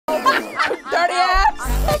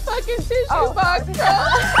shoebox. God.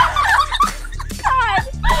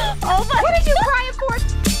 Oh my. What are you crying for?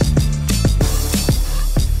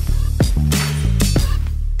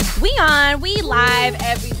 We live,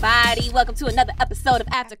 everybody. Welcome to another episode of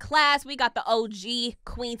After Class. We got the OG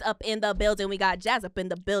queens up in the building. We got Jazz up in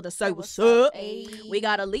the building. Say what's up. Hey. We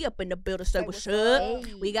got Aliya up in the building. Say what's up.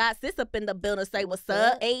 Hey. We got Sis up in the building. Say what's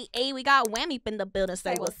up. Hey, we got Whammy up in the building.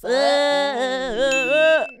 Say what's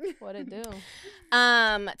up. What it do?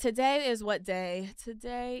 Today is what day?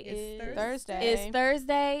 Today is Thursday. It's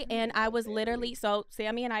Thursday, and I was literally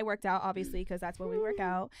Sammy and I worked out, obviously, because that's when we work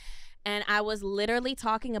out. And I was literally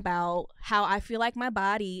talking about how I feel like my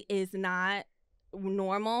body is not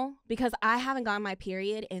normal because I haven't gotten my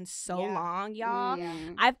period in so long, y'all. Yeah.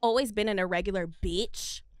 I've always been an irregular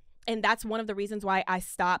bitch. And that's one of the reasons why I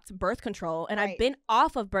stopped birth control. And I've been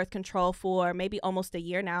off of birth control for maybe almost a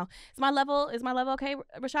year now. Is my level okay,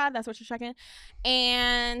 Rashad? That's what you're checking?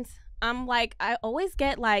 And I'm like, I always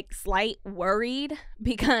get like slight worried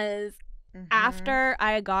because after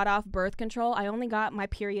I got off birth control, I only got my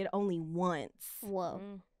period only once. Whoa.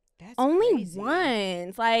 That's only crazy.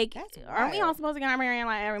 once. Like, That's aren't we all supposed to get our period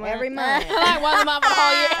like every month? Every month. Like once a month for the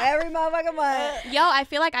whole year. Every motherfucking month. Yo, I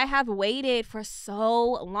feel like I have waited for so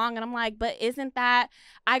long, and I'm like, but isn't that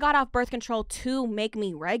I got off birth control to make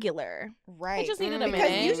me regular? Right. It just needed a Because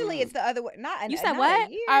minute. usually it's the other way. You said not what?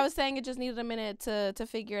 a year. I was saying it just needed a minute to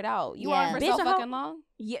figure it out. You Yeah. on for Bitch, so how- fucking long?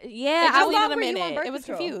 Yeah, It I just was needed a long were you on minute. birth It was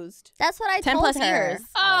control? confused. That's what I 10 told plus her. years.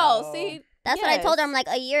 Oh, Oh. see? That's what I told her. I'm Yes.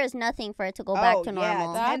 like, a year is nothing for it to go back to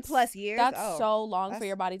normal. that- 10 plus years. That's Oh. so long for That's-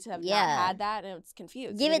 your body to have Yeah. not had that, and it's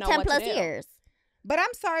confused. Give You it didn't know 10 what to plus do. years. But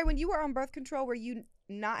I'm sorry, when you were on birth control, were you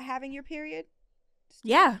not having your period?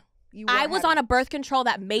 Yeah. You I weren't was having on a birth control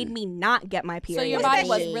that made me not get my period. So your What's body that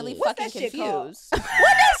was shit? really What's fucking that shit called? confused. What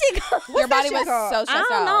does she call? Your body that was shit called? so I stressed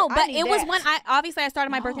don't know, out. but need it was that. when I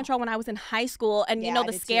started my birth No. control when I was in high school, and you Yeah, know I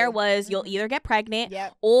the did scare too. was you'll either get pregnant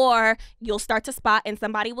Yep. or you'll start to spot and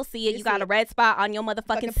somebody will see it. You You got see a it. red spot on your motherfucking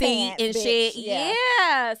Fucking seat pants, and bitch. shit. Yeah.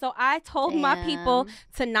 Yeah. So I told my people Damn.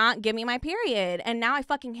 to not give me my period, and now I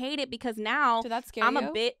fucking hate it because now Did that scare I'm you?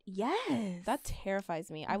 a bit yes. That terrifies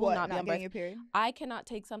me. I will What, not be on getting birth. your period. I cannot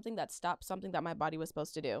take something that stops something that my body was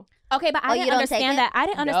supposed to do. Okay, but Oh, I you didn't don't take understand it? that. I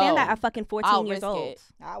didn't understand that No. at fucking 14 I'll years risk old. it.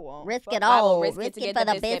 I won't. Risk Fuck it I will all. risk it Risk to it get for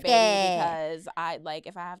the the biscuit, biscuit. baby, because I like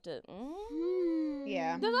if I have to.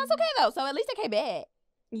 Yeah. That's okay though. So at least I came back.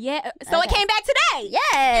 Yeah. So it Okay. came back today.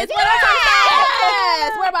 Yes. It's what I'm saying.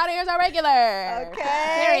 Yes, we're about ears are regular.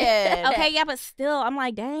 Okay. Period. Okay, yeah, but still, I'm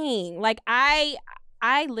like, dang. Like,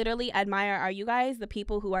 I literally admire. Are you guys the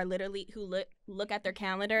people who are literally look at their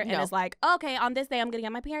calendar and No. is like, okay, on this day I'm gonna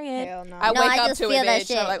get my period. Hell no. I No, wake I up just to feel it, that bitch.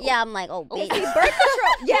 shit. I'm like, Yeah, I'm like, oh, See, bitch. birth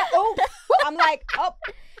control. Yeah. Oh, I'm like, oh.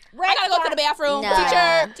 I gotta go to the bathroom.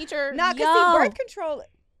 No. Teacher. Nah, cause Yo. see, birth control.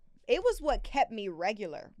 It was what kept me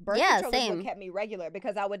regular. Birth Yeah, control is same. what kept me regular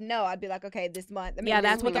because I would know. I'd be like, okay, this month. I mean, Yeah,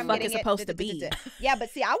 this that's what week the I'm fuck getting it's it, supposed to be. Yeah, but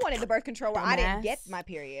see, I wanted the birth control where I didn't Dumbass. get my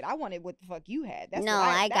period. I wanted what the fuck you had. That's No, what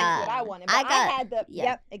I that's got- what I wanted. I But I got- had the yeah.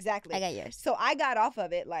 Yep, exactly. I got yours. So I got off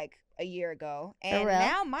of it like a year ago, and real?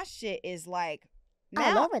 now my shit is like All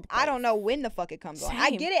now over the I don't place. know when the fuck it comes on. I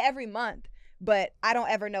Same. get it every month, but I don't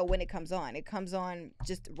ever know when it comes on. It comes on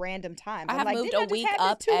just random times. I I'm have like, moved didn't a I just week have this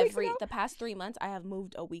up 2 weeks every ago? the past 3 months. I have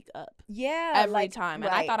moved a week up Yeah, every like, time,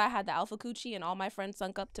 and I right. thought I had the alpha coochie, and all my friends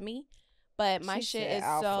sunk up to me. But my She shit said is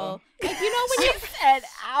alpha. so like, you know when you said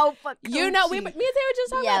alpha. you know me and Taylor just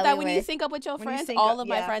talking Yeah, about that we when you were. sync up with your When you friends. sync All up, of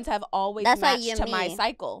my yeah. friends have always That's why matched you to and my me.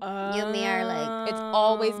 cycle. You and me are like- It's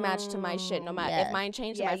always matched to my shit. No matter Yeah. if mine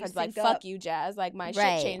changed, Yeah, my you friends be like, sync "Fuck up. you, Jazz." Like my Right.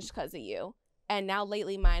 shit changed because of you. And now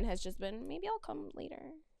lately, mine has just been maybe I'll come later.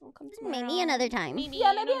 I'll come tomorrow. Maybe another time. Maybe, Yeah,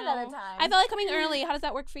 I maybe don't another know. time. I feel like coming early. How does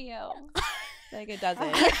that work for you? Like it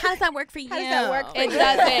doesn't. How does that work for you? How does that work for It you?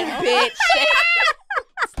 doesn't, bitch.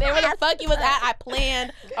 Stay where the fuck you was at. I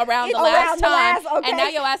planned around the Around last the time, last, okay. and now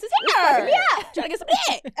your ass is here. Yeah. Trying to get some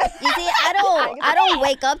dick. You see, I don't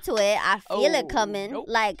wake up to it. I feel Oh, it coming. nope.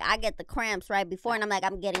 Like I get the cramps right before, and I'm like,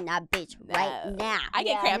 I'm getting that bitch right No. now. I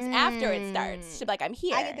get Yeah. cramps after it starts. She'll be like, I'm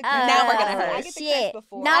here. I get the Now we're gonna cramps. hurt. I get the Shit. cramps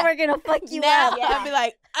before. Now we're gonna fuck you now up. Yeah. I'll be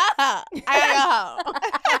like, I gotta go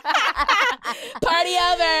home. Party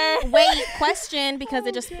over. Wait, question because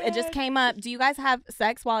it just came up. Do you guys have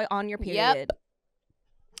sex while on your period? Yep.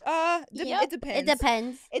 It depends. It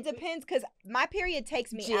depends. It depends because my period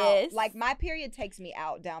takes me out. Just- Like my period takes me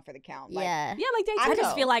out down for the count. Like, Yeah. Yeah, like day I two. I just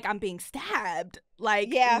though. feel like I'm being stabbed.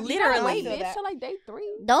 Like, Yeah, You gotta literally. wait, feel bitch, that. till like day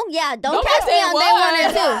 3. Don't Don't catch me say on day 1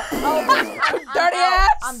 or 2. Oh, Dirty ass.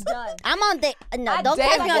 I'm done. I'm on day. No, I don't day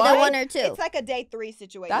catch me on one. day 1 or 2. It's like a day 3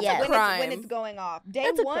 situation. That's a when crime. it's going off. Day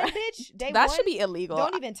That's a 1, crime. bitch. Day That 1. should be illegal.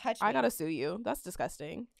 Don't even touch me. I gotta sue you. That's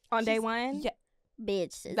disgusting. On day 1? Yeah.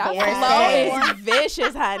 Bitch, it's That the worst flow day. is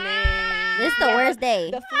vicious, honey. This is the worst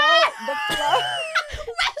day. The flow.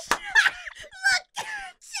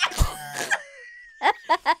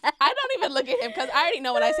 I don't even look at him because I alrety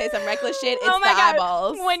know when I say some reckless shit, it's Oh my the God.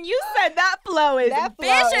 eyeballs. When you said that flow is That flow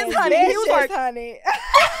vicious, is honey. He was vicious, like, honey.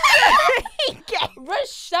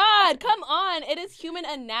 Rashad, come on. It is human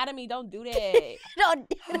anatomy. Don't do that.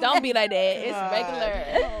 Don't be like that. It's God.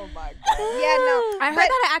 regular. Oh my god. Yeah, no. I heard but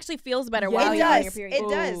that it actually feels better Yeah. while it you're on does. your period. It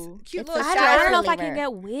does. Ooh. Cute It's little a I shower. don't know if I reliever. can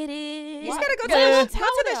get with it. You just gotta go Get a little to towel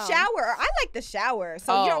the down. shower. I like the shower,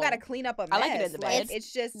 so you don't Oh. gotta clean up a mess. I like it in the Like, bed.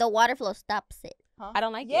 it's just The water flow stops it. I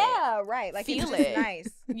don't like it. yeah, right. Like Feel it's just it. nice.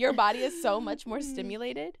 Your body is so much more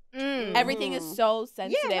stimulated. Mm. Everything is so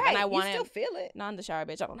sensitive, Yeah, right. and I want you still it. feel it. Not in the shower,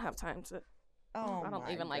 bitch. I don't have time to. Oh, I don't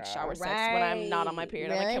my even like God. shower sex when I'm not on my Right.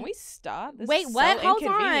 period. I'm like, Really? can we stop? This Wait, is what? So Hold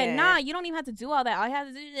on. inconvenient. Nah, you don't even have to do all that. All you have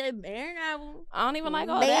to do is bare knuckle. I don't even like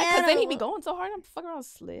all that because then he be Man. going so hard. I'm fucking around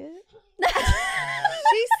slid.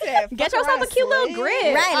 She said, Get "Fuck yourself around a cute little slit."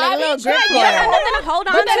 grip. Right, I like a be little grip trying- for You have it. nothing to hold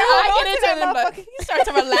on But then to. I hold get on into to it that and but motherfucker. you start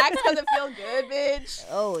to relax because it feels good, bitch.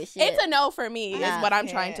 Oh shit. It's a no for me. Is Nah. what I'm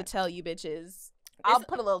trying to Can't. tell you, bitches. I'll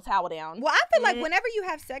put a little towel down. Well, I feel like Mhm. whenever you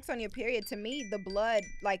have sex on your period, to me, the blood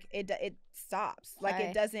like it stops. Like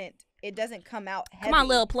Sorry. it doesn't come out heavy. Come on,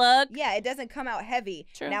 little plug. Yeah, it doesn't come out heavy.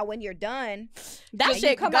 True. Now when you're done, That Yeah, you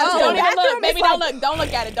shit come goes. out to Don't the even look, bathroom, baby. it's Don't like- look. Don't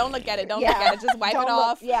look at it. Don't look at it. Don't Yeah. look at it. Just wipe don't it look-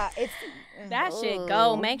 off. Yeah, it's That shit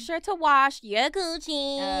go. Ooh. Make sure to wash your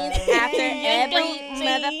Gucci Okay. after every Gucci.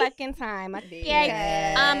 motherfucking time. Okay.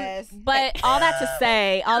 Yes. But all that to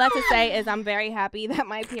say is I'm very happy that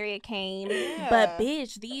my period came. But Yeah.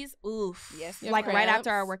 bitch, these oof. Yes, Your like right after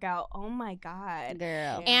our cramps. workout. Oh my God.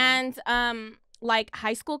 Girl. And like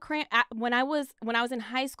high school cramp when I was in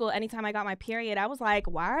high school, anytime I got my period, I was like,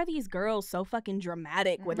 why are these girls so fucking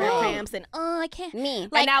dramatic with their Right. cramps and I can't Me.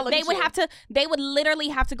 like now look they at would you. they would literally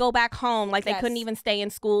have to go back home. Like they couldn't Yes. even stay in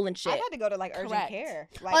school and shit. I had to go to like urgent Correct. care.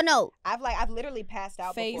 Like, Oh no. I've literally passed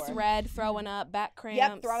out Face before. red, throwing up, back cramps.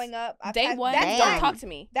 Yep, throwing up. Day one. That's, Damn. Don't why, talk to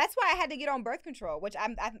me. that's why I had to get on birth control, which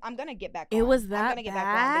I'm gonna get back on. It was I'm that gonna get bad?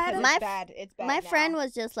 back on because My it's bad. It's bad. My now. friend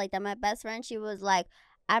was just like that. My best friend, she was like,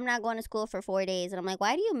 I'm not going to school for 4 days. And I'm like,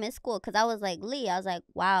 why do you miss school? Because I was like, Lee, I was like,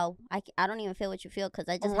 wow, I don't even feel what you feel because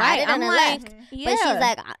I just Right, had it I'm and I like, left. yeah. But she's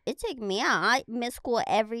like, it took me out. I miss school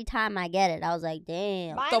every time I get it. I was like,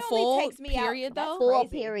 damn. Mine The only full takes me period, out. That's though? Full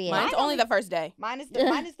crazy. period. Mine's only the first day. Mine is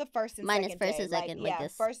the first and Mine is second first day. and second, like yeah,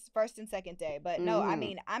 this. first and second day. But no, I Mhm.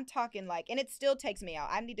 mean, I'm talking like, and it still takes me out.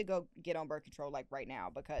 I need to go get on birth control like right now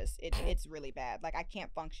because it's really bad. Like I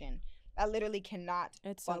can't function. I literally cannot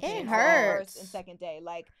It's so function. It on hurts. First and second day.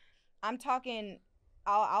 Like I'm talking,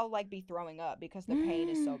 I'll like be throwing up because the pain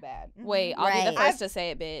is so bad. Mhm. Wait, I'll be the Right. first to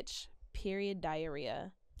say it, bitch. Period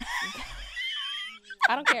diarrhea.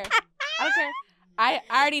 I don't care. I don't care. I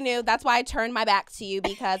already knew. That's why I turned my back to you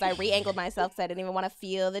because I re-angled myself because I didn't even want to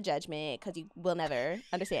feel the judgment because you will never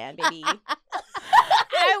understand, baby.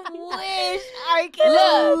 I wish I could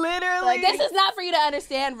Look, literally. This is not for you to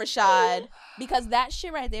understand, Rashad, because that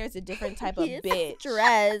shit right there is a different type of He's bitch.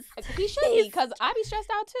 stressed. He should be, because I be stressed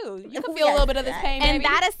out too. You can We feel a little are bit of this stressed. pain, and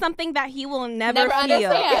baby. that is something that he will never Never feel.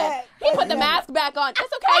 understand. He put the mask back on. It's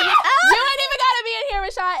okay. You ain't even gotta be in here,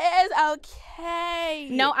 Rashad. It is okay.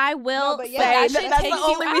 No, I will No, but say yeah, that shit that's takes the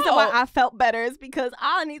you only reason why out. I felt better is because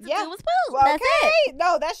all I need to Yeah. do was poop. Well, That's okay. it.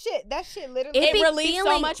 No, that shit literally. It It be relieves so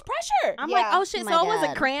feeling- much pressure. I'm Yeah. like, oh shit, Oh my so it wasn't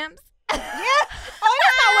God. cramps. yeah.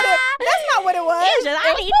 Oh, that's not what it was. It's just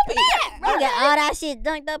I need You got all that shit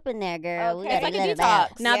dunked up in there, girl. We Okay. gotta It's like a let it detox.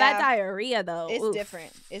 out. Now Yeah. that diarrhea though, It's oof.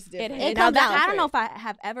 different. It's different. It Now comes that out I don't know if I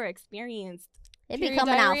have ever experienced. It be Period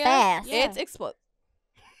coming diarrhea, out fast. Yeah. It's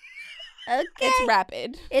Okay. It's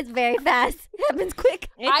rapid. It's very fast. Happens quick.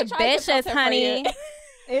 I It's tried to vicious, filter for honey. you.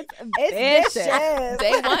 It's It's vicious. vicious.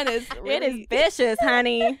 Day one is It really, is vicious,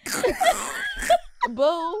 honey.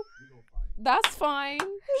 boo. That's fine.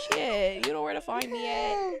 Shit, you know where to find me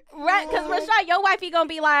at. Right, because Rashad, your wifey gonna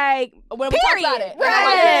be like, When we talk Period. about it,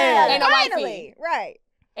 Right. Ain't no wifey. Finally. Right.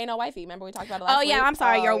 Ain't no wifey. Remember we talked about it last oh yeah, week? I'm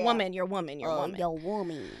sorry, Oh, you're a yeah. woman, you're a woman, you're a woman. Yo,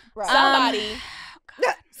 woman. Right. Somebody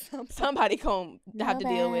Somebody gonna have to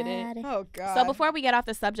deal with it. Nobody. Oh God. So before we get off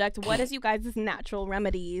the subject, what is you guys' natural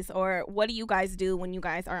remedies, or what do you guys do when you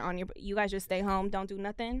guys are on your? You guys just stay home, don't do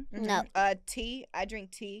nothing. No. Tea. I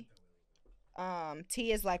drink tea.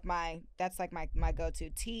 Tea is like my go-to.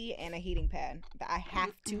 Tea and a heating pad. I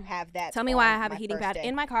have to have that. Tell me why I on have a my heating first pad day.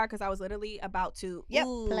 in my car because I was literally about to. Yep.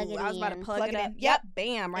 Plug it I was about to in. plug it Plug it up. in. Yep.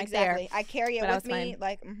 Bam. Right Exactly. there. I carry it But I with was me, fine.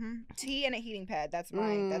 like tea and a heating pad. That's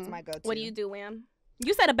my go-to. What do you do, Wham?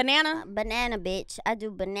 You said a banana. Banana, bitch. I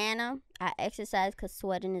do banana. I exercise because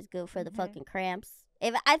sweating is good for the Mhm. fucking cramps.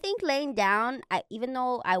 If I think laying down, even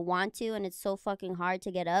though I want to, and it's so fucking hard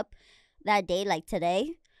to get up that day, like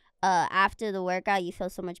today, after the workout, you feel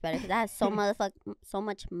so much better because I had so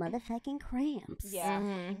much motherfucking cramps. Yeah.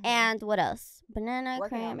 Mhm. And what else? Banana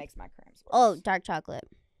Working out cramps. makes my cramps worse. Oh, dark chocolate.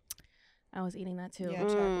 I was eating that too. Yeah,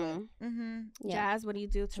 chocolate. Mm-hmm. Yeah. Jazz, what do you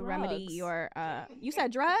do to remedy Drugs. your? You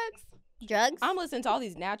said drugs. Drugs. I'm listening to all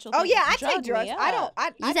these natural. Oh things. yeah, I Drug take drugs. me I up.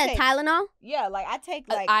 don't. You I said take, Tylenol. Yeah, like I take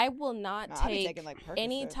like I will not no, I be take taking, like,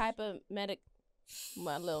 any Percocets. type of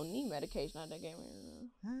my little knee medication I gave me.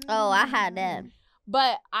 Oh, I had that.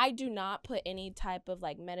 But I do not put any type of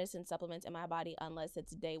like medicine supplements in my body unless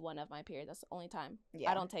it's day one of my period. That's the only time.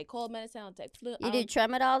 Yeah. I don't take cold medicine. I don't take flu. You did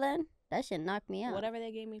tramadol then? That shit knocked me out. whatever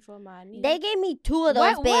they gave me for my knee. They gave me 2 of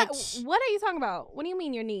those, What, bitch. what are you talking about? What do you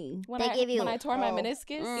mean your knee? when they I, give you- when I tore my Oh.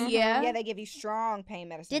 meniscus. Mhm. Yeah. Yeah, they give you strong pain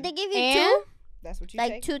medicine. Did they give you And? 2? That's what you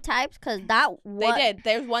Like take. 2 types? Because that They what did.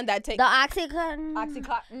 There's one that takes the Oxycontin.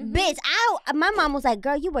 Oxycontin. Bitch, my mom was like,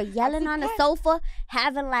 girl, you were yelling on the Oxycontin. sofa,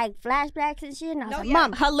 having like flashbacks and shit. And I was No, like, yeah.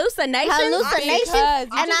 Mom, Hallucinations. hallucinations. Because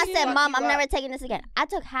And I you said, fuck Mom, you I'm up. never taking this again. I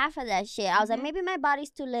took half of that shit. I was like, Mhm. maybe my body's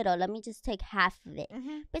too little. Let me just take half of it.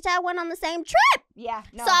 Mm-hmm. Bitch, I went on the same trip. Yeah.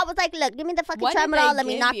 No. So I was like, look, give me the fucking What did tramadol. they Let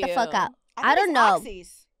me give knock the fuck you? out. think I don't it's know.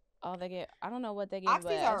 Oxys. oh, they get. I don't know what they give, but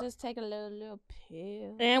Oxys I are- just take a little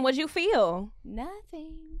pill. And what'd you feel?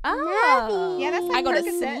 Nothing. Oh. Yeah, that's like I go to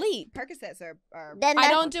Percocet. sleep. Percocets are Then I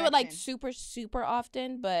that's- don't do it like perfection. super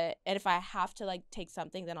often, but and if I have to like take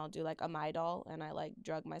something, then I'll do like a Midol and I like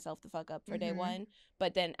drug myself the fuck up for day Mhm. one.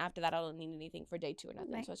 But then after that, I don't need anything for day 2 or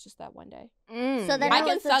nothing. Right. So it's just that one day. So then I it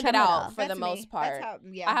can was the suck it out tramadol. for the That's most me. part. That's how,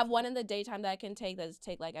 yeah. I have one in the daytime that I can take that's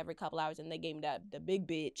take like every couple hours, and they gave me the big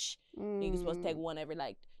bitch. You're supposed to take one every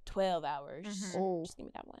like 12 hours. Mhm. Oh. Just give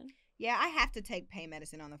me that one. Yeah, I have to take pain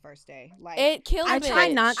medicine on the first day. Like It kills I me. try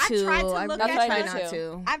not I to. tried to I look really at try the- not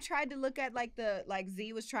to. I've tried to look at like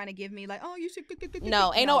Z was trying to give me like, oh, you should.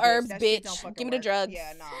 No, ain't no herbs, that shit don't bitch. fucking Give me the work. drugs.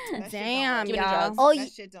 Yeah, no. That shit don't Damn, work. Give me the y'all. drugs. Oh,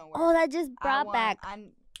 That shit don't work. Oh, that just I brought want- back. I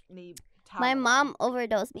need. My Tylenol. mom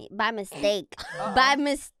overdosed me by mistake. Uh-oh. By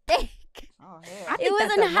mistake. Oh I hell. think was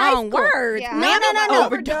that's in the high wrong school. word. Yeah, No, I no, know no, no.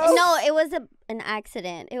 overdose. No, it was an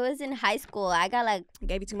accident. It was in high school. I got like,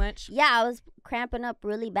 Gave you too much. yeah, I was cramping up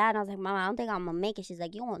really bad. I was like, Mom, I don't think I'm gonna make it. She's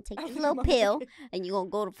like, you gonna take this little pill and you gonna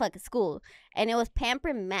go to fucking school. And it was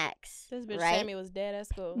Pamper Max. This bitch right? Sammy was dead at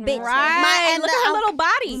school. Bitch, Right. and Look the- at her little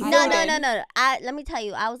body. No, Loaded. no. Let me tell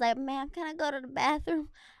you, I was like, ma'am, can I go to the bathroom?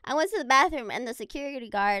 I went to the bathroom and the security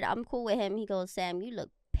guard, I'm cool with him. He goes, Sam, you look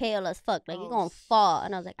pale as fuck. Like, you're Oh, gonna fall.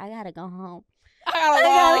 And I was like, I gotta go home. I I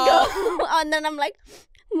gotta go. And then I'm like,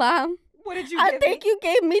 Mom, What did you? I give think me? you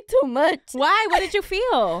gave me too much. Why? What did you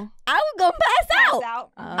feel? I was gonna pass Pass out.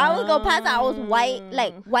 out. I was gonna pass out. I was white,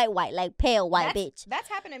 like white, like pale white bitch. That's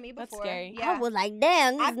happened to me before. That's scary. Yeah. I was like,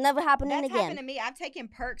 damn, this is never happening That's again. happened to me. I've taken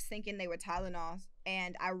perks thinking they were Tylenols,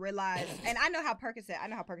 and I realized, and I know how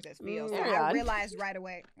Percocets feel. So Mm. I realized right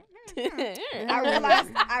away. I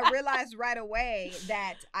I realized right away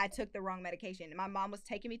that I took the wrong medication. My mom was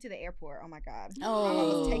taking me to the airport. Oh my god. My mom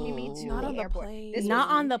was taking me to Not the on the airport. plane. This Not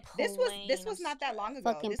was, on the plane. This was not that long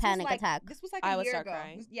ago. Fucking This panic was like, attack. This was like I a would year start ago.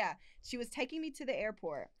 crying. Yeah, she was taking me to the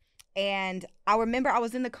airport, and I remember I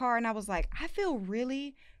was in the car and I was like, I feel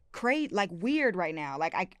really like weird right now.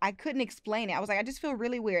 Like I couldn't explain it. I was like, I just feel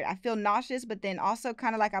really weird. I feel nauseous, but then also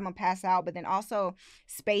kind of like I'm gonna pass out, but then also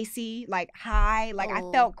spacey, like high. Like I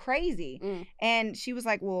Oh. felt crazy. Mm. And she was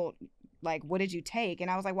like, well, like, what did you take?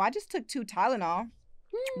 And I was like, well, I just took 2 Tylenol.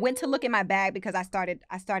 Went to look in my bag because I started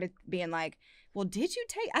being like, well, did you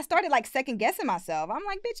take? I started like second guessing myself. I'm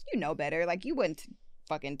like, bitch, you know better. Like you wouldn't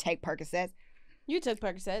fucking take Percocets. You took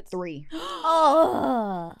Percocets. 3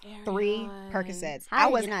 Oh, 3 Percocets. how I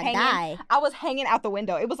did was you not hanging. die? I was hanging out the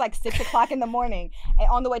window. It was like 6:00 in the morning, and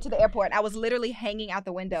on the way to the airport, I was literally hanging out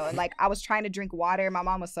the window, and like I was trying to drink water. My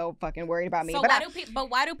mom was so fucking worried about me. So but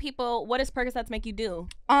why do people? What does Percocets make you do?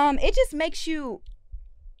 it just makes you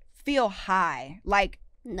feel high. Like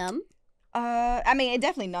Numb? I mean, it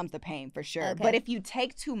definitely numbs the pain for sure. Okay. But if you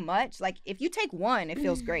take too much, like if you take one, it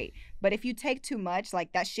feels great. But if you take too much,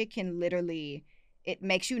 like that shit can literally it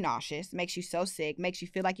makes you nauseous, makes you so sick, makes you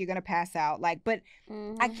feel like you're gonna pass out. Like, but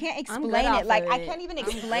I can't I'm good explain off it. Like, of I it. can't even I'm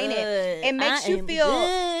explain it. good. It makes I you am feel.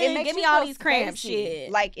 good. It makes Give you me all feel these cramp spacey.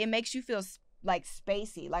 shit. Like, it makes you feel like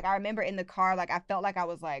spacey. Like, I remember in the car, like I felt like I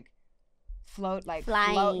was like float.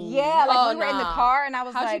 Flying. Yeah, like Oh, we were in the nah. car, and I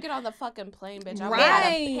was How'd like, you get on the fucking plane, bitch? I would Right. have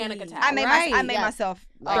had a panic attack. I made Yeah. myself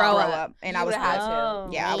like, Throw throw up. up, and You I was would've had good. to. Oh,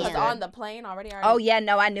 Yeah, I was man. Because good. on the plane already. Oh yeah,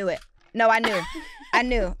 no, I knew it. No, I knew. I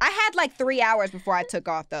knew. I had like 3 hours before I took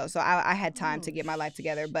off though, so I had time to get my life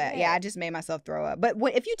together. But yeah, I just made myself throw up. But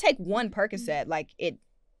if you take one Percocet, like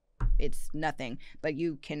it's nothing. But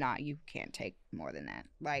you can't take more than that.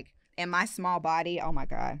 Like in my small body, oh my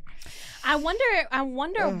god. I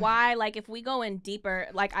wonder why, like, if we go in deeper,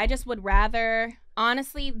 like, I just would rather,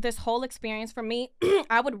 honestly, this whole experience for me,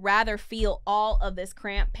 I would rather feel all of this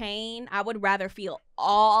cramp pain. I would rather feel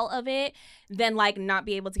all of it than, like, not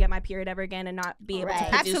be able to get my period ever again and not be able to Right.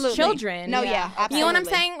 produce Absolutely. children. No, Yeah. yeah, absolutely. You know what I'm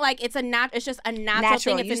saying? Like, it's just a natural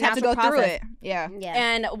thing. It's You a just have to natural go process. through it. Yeah. Yeah.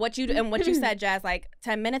 And what you said, Jazz, like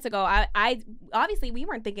 10 minutes ago, I obviously we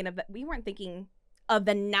weren't thinking of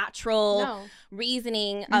the natural No.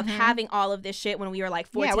 reasoning of having all of this shit when we were like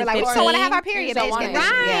 14, Yeah, we're like, we 15. don't want to have our period. don't Bitch. wanna- Get this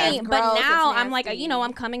shit. Right, Yeah. It's but gross, now it's I'm like, nasty.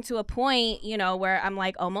 I'm coming to a point, where I'm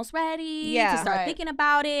like almost ready Yeah. to start Right. thinking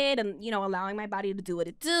about it and, allowing my body to do what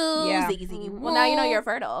it do. Yeah. Ziggy, ziggy, Well, now you know woo. you're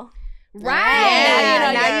fertile. right.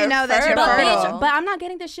 Yeah, now you know that you're But fertile. bitch, but I'm not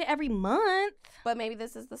getting this shit every month. But maybe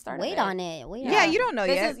this is the start. Wait of it. on it. Wait on Yeah, it. you don't know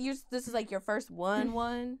yet. This is like your first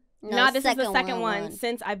one. No, this is the second one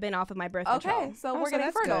since I've been off of my birth control. Okay, so Oh, we're so getting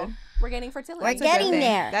that's fertile. good. We're getting fertility. We're That's a good getting thing.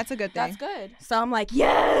 there. That's a good thing. That's good. So I'm like,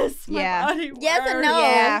 yes, my Yeah. body Yes and works. no.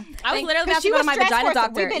 Yeah. I was literally about Because to she go to was my stressed vagina for some-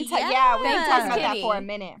 doctor. We've been Yeah. talking about that Kitty. for a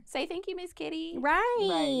minute. Say thank you, Miss Kitty. Right.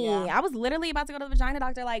 yeah. I was literally about to go to the vagina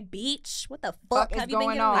doctor like, beach, what the fuck is have you been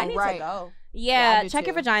going getting? on? I need right. to go. Yeah, I do check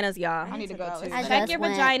your too. vaginas, y'all. I need to go too. I Check just your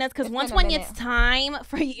went. vaginas, because It's once been a when minute. it's time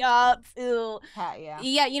for y'all to,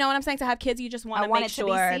 Yeah. you know what I'm saying, to have kids, you just want I to want make it to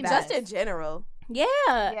be sure seamless. that, Just in general. yeah,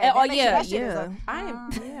 Yeah, oh just make sure yeah, that shit is yeah. I am.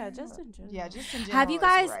 Yeah, just in general. Yeah, just in general. Have you is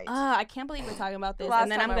guys? right. I can't believe we're talking about this, Last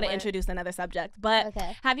and then time I'm I gonna went- introduce another subject. But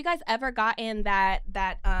Okay. have you guys ever gotten that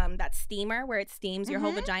steamer where it steams your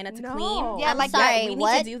whole vagina to No. clean? Yeah, I'm like sorry, we need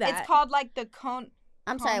what? to do that. It's called like the cone.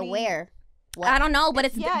 I'm sorry, Coney- where? What? I don't know, but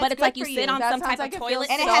it's Yeah, but it's it's like good you for sit you. on That some sounds type like of it feels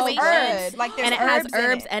toilet And it so has situation, herbs. Like there's and it has in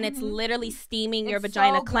herbs, it. and it's literally steaming your It's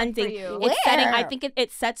vagina, so good for cleansing. you. It's setting. I Where? think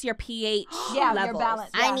it sets your pH Yeah, your levels.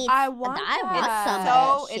 balance. I Yeah. need. I want I want that. some So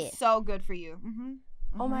of that shit. it's so good for you.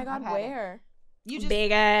 Oh my God, I've had it. where? You just Big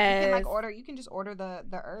you ass. can like order. You can just order the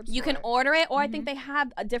herbs. You for can it. order it, or I think they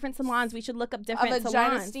have different salons. We should look up different A vagina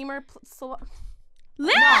salons. steamer salon. No,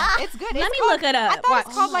 it's good. Let It's me called- look it up. I thought Watch.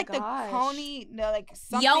 it's called Oh my like the gosh. Coney, no, like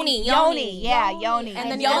something. Yoni. Yeah, Yoni. And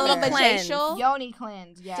then Yoni you get a little cleanse. vajacial. Yoni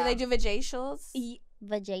cleanse. Yeah. Do they do vajacials?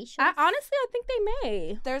 Vagation. Honestly, I think they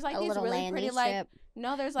may. There's like A these little really landing pretty like strip.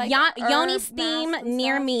 no, there's like Yoni herb Steam masks and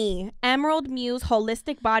near stuff. me. Emerald Muse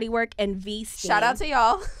Holistic Bodywork and V Steam. Shout out to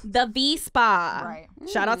y'all. the V Spa. Right.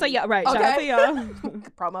 Shout out to y'all. Right. Shout out to Okay. y'all.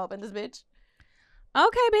 Promo up in this bitch.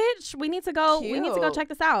 Okay, bitch. We need to go. We need to go Cute. check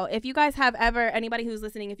this out. If you guys have ever, anybody who's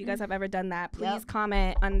listening, if you guys have ever done that, please Yep.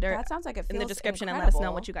 comment under That sounds like it in the feels description and let us know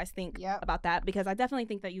incredible. what you guys think Yep. about that, because I definitely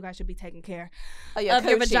think that you guys should be taking care Oh, of your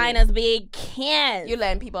coochie. vagina's big kids. You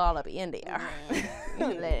letting people all up in there. You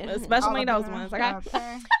letting- Especially All those of ones. them.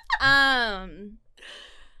 Okay.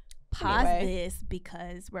 Pause Anyway. this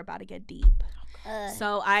because we're about to get deep. Uh,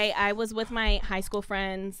 So I was with my high school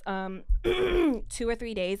friends 2 or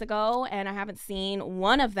 3 days ago, and I haven't seen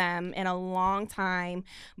one of them in a long time,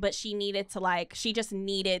 but she needed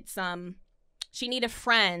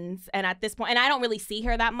friends, and at this point, and I don't really see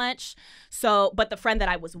her that much, so, but the friend that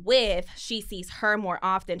I was with, she sees her more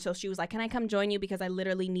often, so she was like, can I come join you, because I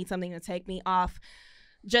literally need something to take me off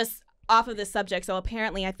of this subject. So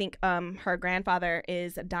apparently I think her grandfather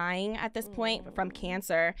is dying at this point from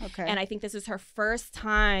cancer. Okay. And I think this is her first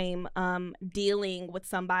time dealing with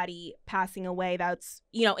somebody passing away that's,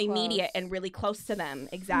 immediate Close. and really close to them.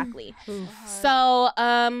 Exactly. So So,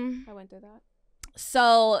 I went through that.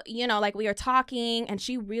 so, like we were talking, and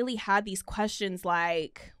she really had these questions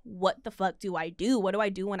like, what the fuck do I do? What do I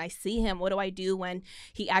do when I see him? What do I do when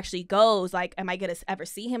he actually goes? Like, am I going to ever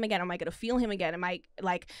see him again? Am I going to feel him again? Am I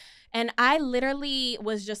like, and I literally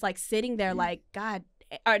was just like sitting there like, God,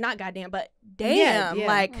 or not goddamn, but damn, Yeah.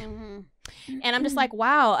 like, mhm. and I'm just like,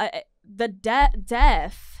 wow, the death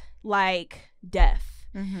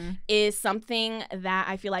is something that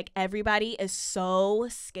I feel like everybody is so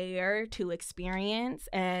scared to experience,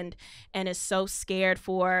 and is so scared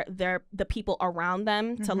for the people around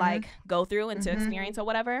them to Mhm. like go through and to Mhm. experience or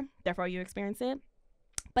whatever. Therefore, you experience it.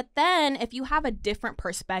 But then if you have a different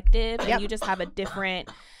perspective Yep. and you just have a different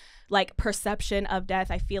like perception of death,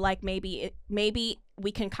 I feel like maybe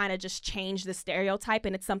we can kind of just change the stereotype,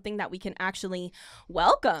 and it's something that we can actually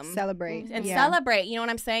welcome Celebrate. and Yeah. celebrate. You know what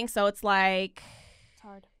I'm saying? So it's like, It's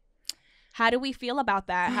hard. how do we feel about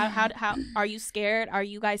that? How are you scared? Are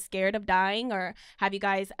you guys scared of dying, or have you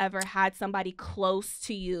guys ever had somebody close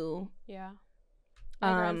to you Yeah.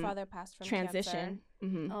 My Um, grandfather passed from transition?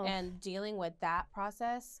 Mm-hmm. Oh. and dealing with that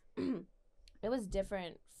process, it was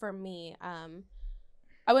different for me.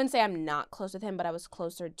 I wouldn't say I'm not close with him, but I was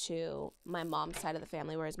closer to my mom's side of the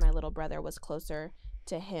family, whereas my little brother was closer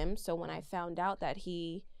to him. So when I found out that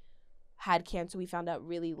he had cancer, we found out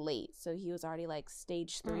really late. So he was already like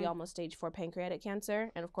stage 3, almost stage 4 pancreatic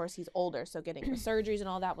cancer. And of course he's older, so getting the surgeries and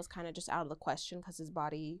all that was kind of just out of the question because his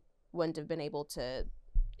body wouldn't have been able to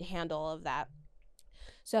handle all of that.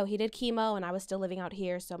 So he did chemo, and I was still living out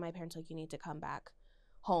here. So my parents were like, you need to come back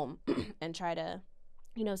home and try to,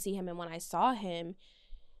 see him. And when I saw him,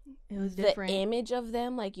 It was the different. image of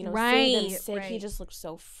them, like, seeing them Right, sick, he right. just looked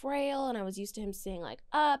so frail. And I was used to him sitting like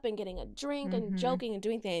up and getting a drink and Mhm. joking and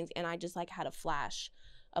doing things. And I just like had a flash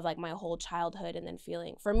of like my whole childhood, and then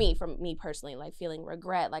feeling, from me personally, like feeling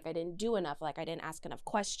regret, like I didn't do enough, like I didn't ask enough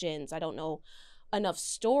questions, I don't know enough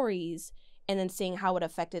stories. And then seeing how it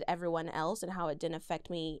affected everyone else and how it didn't affect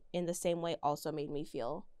me in the same way also made me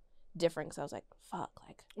feel different. Because I was like, fuck,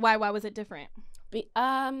 like, Why was it different? be,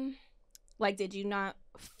 Like, did you not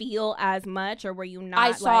feel as much, or were you not?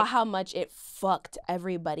 I saw like, how much it fucked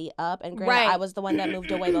everybody up. And granted, Right. I was the one that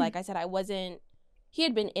moved away. But like I said, he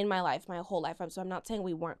had been in my life my whole life. So I'm not saying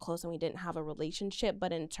we weren't close and we didn't have a relationship.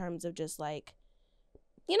 But in terms of just like,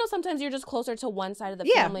 sometimes you're just closer to one side of the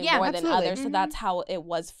Yeah, family yeah, more than absolutely. others. So that's how it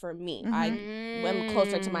was for me. I am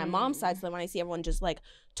closer to my mom's side. So then when I see everyone just like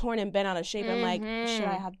torn and bent out of shape, I'm like, should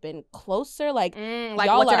I have been closer? Like, like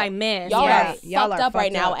y'all what did are- I miss? y'all Yeah, are y'all fucked are up right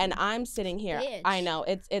fucked now, up. and I'm sitting here. Bitch. I know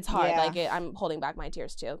it's hard. Yeah. Like I'm holding back my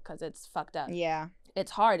tears too because it's fucked up. Yeah.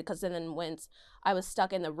 It's hard because then once I was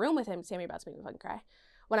stuck in the room with him, Sammy, you're about to make me fucking cry.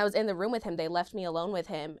 When I was in the room with him, they left me alone with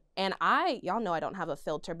him, and y'all know I don't have a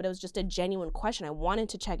filter, but it was just a genuine question. I wanted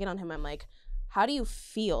to check in on him. I'm like, how do you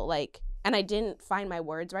feel? Like, and I didn't find my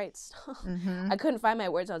words right. Mm-hmm. I couldn't find my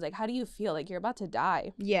words. I was like, how do you feel? Like, you're about to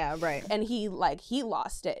die. Yeah. Right. And he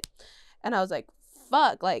lost it. And I was like,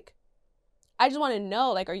 fuck, like, I just want to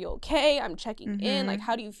know, like, are you okay? I'm checking in. Mhm. Like,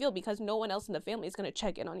 how do you feel? Because no one else in the family is going to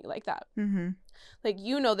check in on you like that. Mm-hmm. Like,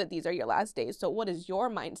 you know that these are your last days. So what is your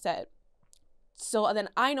mindset? So then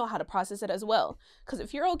I know how to process it as well. Because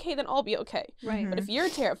if you're okay, then I'll be okay. Right. But if you're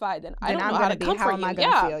terrified, then I Then don't I'm know how gonna to be. comfort How you. am I gonna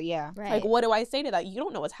Yeah. feel? Yeah. Right. Like, what do I say to that? You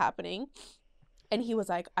don't know what's happening. And he was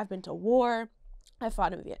like, I've been to war. I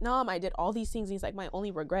fought in Vietnam. I did all these things. And he's like, my only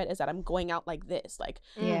regret is that I'm going out like this. Like,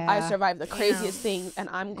 Yeah. I survived the craziest Damn. things, and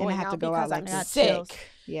I'm And I going have to out go because out I'm like this. sick. Chills.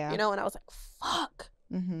 Yeah. And I was like, fuck.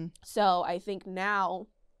 Mm-hmm. So I think now,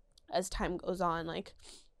 as time goes on, like,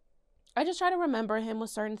 I just try to remember him with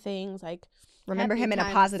certain things. Like, Remember Happy him in a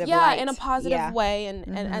times. positive yeah, light. in a positive Yeah. way, and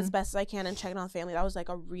as Mhm. best as I can, and checking on family. That was like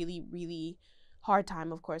a really, really hard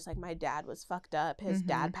time. Of course, like, my dad was fucked up. His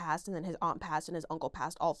dad passed, and then his aunt passed, and his uncle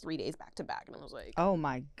passed all 3 days back to back. And I was like, Oh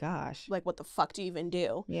my gosh. like, what the fuck do you even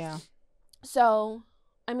do? Yeah. So,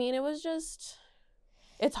 I mean, it was just,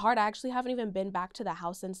 it's hard. I actually haven't even been back to the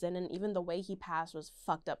house since then, and even the way he passed was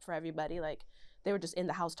fucked up for everybody. Like, they were just in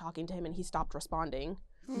the house talking to him, and he stopped responding.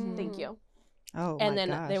 Thank you. Oh And my then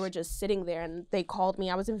gosh. they were just sitting there, and they called me.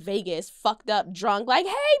 I was in Vegas, fucked up, drunk, like,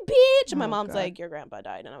 hey, bitch. And my Oh, mom's God. like, your grandpa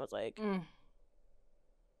died. And I was like,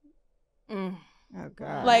 Oh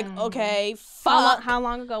god. like, okay, fuck. How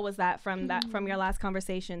long ago was that from your last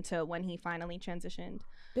conversation to when he finally transitioned?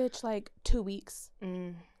 Bitch, like 2 weeks.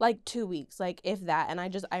 Like 2 weeks, like, if that. And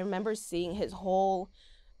I remember seeing his whole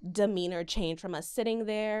demeanor change from us sitting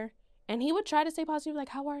there. And he would try to stay positive, like,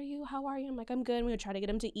 how are you? How are you? I'm like, I'm good. And we would try to get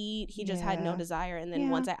him to eat. He just had no Yeah. desire. And then Yeah.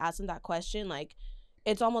 once I asked him that question, like,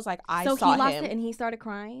 it's almost like I So saw he lost him. it and he started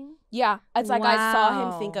crying. Yeah, it's like I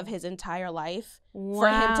saw him think Wow. of his entire life for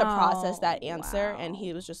him to process that answer, and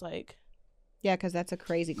he was just like, Yeah, because that's a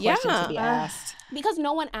crazy question to be Yeah. asked. because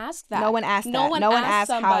no one asked that. No one asked No that. one No one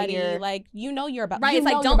asked asked how somebody you're. like, you're about Right, you it's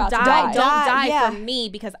like know don't you're about to die, die. don't die Yeah. for me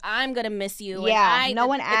because I'm gonna miss you. Yeah, and no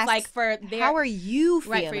one It's asked, like for their How are you Right,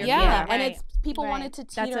 feeling? for your Yeah, Yeah, and right. it's people Right. wanted to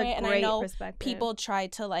That's teeter a it, and I great know perspective. people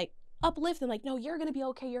tried to like uplift them, like, no, you're gonna be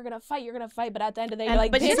okay, you're gonna fight, but at the end of the day, And- you're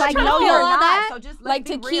like, but bitch, she's like, no, no, you're you're not. not. So just Like,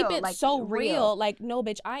 to be keep real, it like, so real, like, no,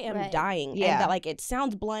 bitch, I am Right. dying. Yeah. And that, like, it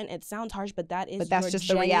sounds blunt, it sounds harsh, but that is But that's your just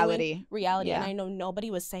the genuine reality. And Yeah. I know nobody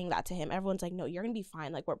was saying that to him. Everyone's like, no, you're gonna be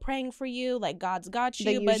fine. Like, we're praying for you. Like, God's got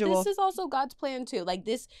The you. But usual. this is also God's plan too. Like,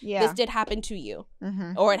 this Yeah. did happen to you,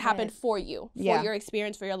 Mm-hmm. or it happened Right. for you, for Yeah. your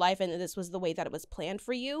experience, for your life, and this was the way that it was planned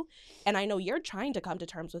for you. And I know you're trying to come to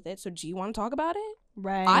terms with it. So do you want to talk about it?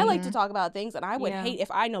 Right. I like to talk about things, and I would Yeah. hate if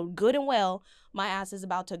I know good and well my ass is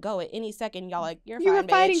about to go at any second. Y'all like, you're You fine, were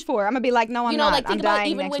fighting bitch. for. I'm gonna be like, no, I'm You know, not. like, I'm think about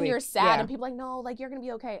dying even next when week. you're sad Yeah. and people are like, no, like, you're gonna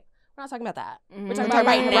be okay. We're not talking about that. Mhm. We're talking Talking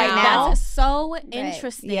about about right now. That's so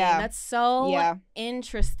interesting. Yeah. That's so Yeah.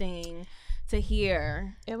 interesting to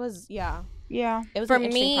hear. It was, yeah. Yeah. It was For an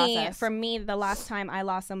interesting process. me, the last time I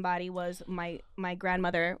lost somebody was my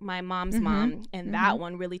grandmother, my mom's Mhm. mom, and that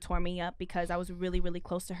one really tore me up because I was really, really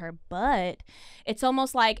close to her. But it's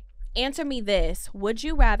almost like, answer me this: would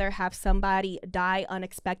you rather have somebody die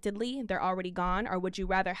unexpectedly, they're already gone, or would you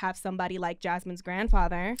rather have somebody like Jasmine's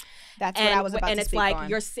grandfather? That's what I was about and to it's speak like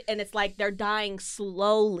on. and it's like they're dying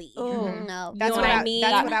slowly. Ooh. Mhm. No. That's know what what I I mean?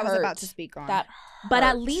 That's That what I was about hurt. to speak on. That But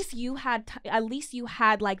at hurt. least you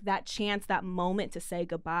had like that chance, that moment to say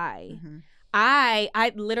goodbye. Mhm.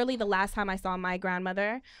 I literally, the last time I saw my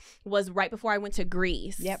grandmother was right before I went to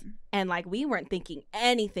Greece. Yep. And like, we weren't thinking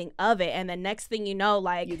anything of it. And the next thing you know,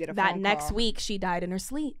 like, You get a that phone next call. week she died in her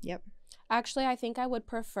sleep. Yep. Actually, I think I would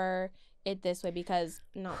prefer it this way because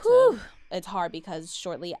Whew. it's hard because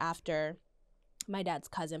shortly after my dad's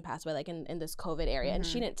cousin passed away, like in this COVID area, and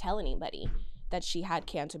she didn't tell anybody that she had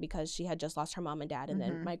cancer because she had just lost her mom and dad, and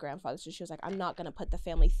then my grandfather. So she was like, I'm not going to put the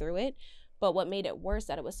family through it. But what made it worse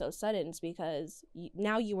that it was so sudden is because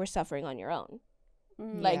now you were suffering on your own.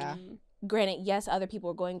 Like, Yeah. granted, yes, other people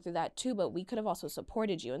were going through that too, but we could have also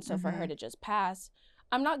supported you. And so for her to just pass,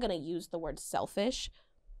 I'm not going to use the word selfish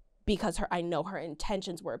because I know her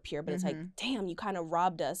intentions were pure, but it's like, damn, you kind of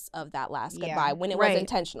robbed us of that last Yeah. goodbye when it Right. was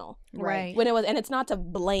intentional. Right. When it was, and it's not to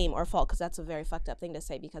blame or fault because that's a very fucked up thing to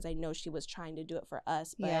say because I know she was trying to do it for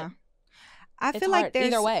us, but Yeah. I it's feel like hard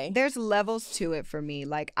either way. there's levels to it for me.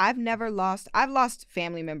 Like I've lost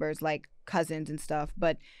family members, like cousins and stuff,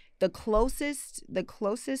 but the closest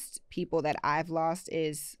people that I've lost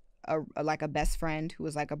is like a best friend who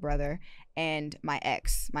was like a brother, and my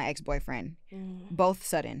ex-boyfriend. Both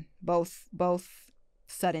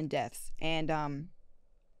sudden deaths. And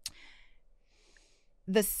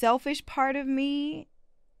the selfish part of me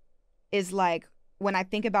is like, when I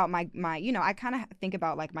think about my I kind of think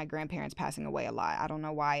about like my grandparents passing away a lot. I don't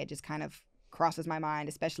know why, it just kind of crosses my mind,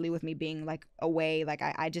 especially with me being like away. Like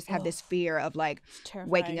I just have this fear of like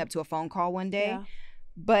waking up to a phone call one day. Yeah.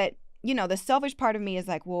 But the selfish part of me is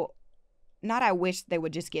like, well, not I wish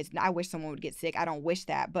someone would get sick. I don't wish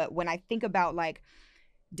that. But when I think about like,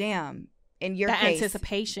 damn, in your The case,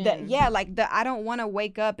 anticipation. I don't want to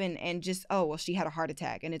wake up and just, oh, well, she had a heart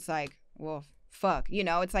attack. And it's like, well, fuck,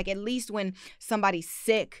 it's like, at least when somebody's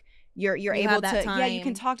sick, you're able have to, that yeah, you time.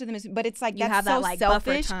 can talk to them. But it's like, You that's have so that like buffer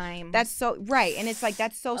selfish. time. That's so, right. And it's like,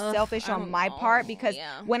 that's so Ugh, selfish I on don't my part, know. because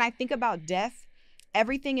Yeah. when I think about death,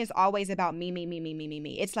 everything is always about me.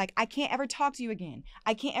 It's like, I can't ever talk to you again.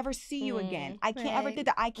 I can't ever see you again. I can't ever Right. do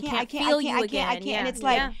that. I can't feel you I again. can't. Yeah. And it's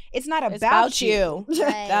like, Yeah. it's not It's about about you. Right.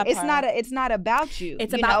 That It's part. not about you.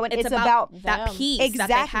 It's you about know? And it's it's about them. that peace that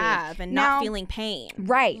Exactly. they have and Now- not feeling pain.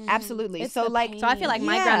 right. Mhm. Absolutely. It's so the like, pain. So I feel like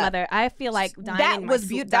my Yeah. grandmother, I feel like dying that in was my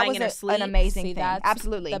beautiful. dying That was in her sleep. an amazing See, thing. that's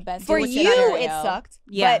Absolutely. the best For case you, scenario. it sucked.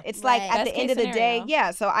 Yeah. But it's like Right. at Best the end case of the day, scenario.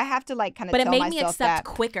 yeah. So I have to like kind of But it tell made me myself accept that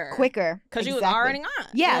quicker. because you was already on.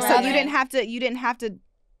 Yeah. You So know, you right. didn't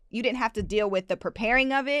have to deal with the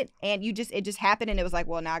preparing of it, and it just happened, and it was like,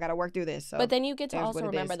 well, now I got to work through this. So But then you get to there's also what it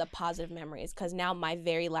remember is. the positive memories because now my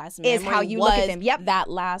very last memory Is how you was look at them. Yep. that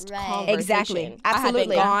last Right. conversation. Exactly. I had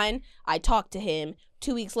Absolutely. been gone. I talked to him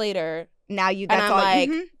 2 weeks later. now you. And That's I'm all. like,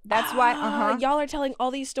 That's why. Y'all are telling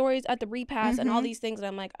all these stories at the repast and all Mhm. these things. And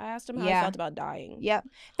I'm like, I asked him how Yeah. I felt about dying. Yep.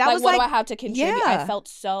 That Like, was what like, do I have to contribute? yeah. I felt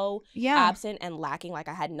so yeah. absent and lacking, like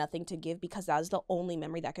I had nothing to give because that was the only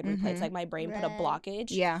memory that could replace. Mhm. Like my brain put a Right.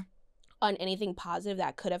 blockage Yeah. on anything positive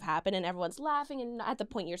that could have happened, and everyone's laughing, and at the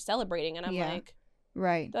point you're celebrating, and I'm Yeah. like,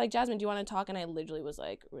 Right. they're like, Jasmine, do you want to talk? And I literally was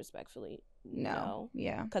like, respectfully, No. no,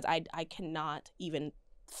 Yeah. because I cannot even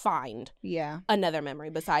find Yeah. another memory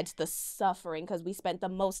besides the suffering because we spent the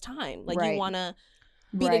most time. Like Right. you want to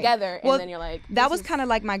be Right. together, and Well, then you're like, That this was is- kind of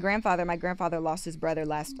like my grandfather. My grandfather lost his brother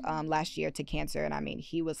last year to cancer, and I mean,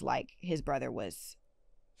 he was like, his brother was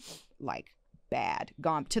like bad,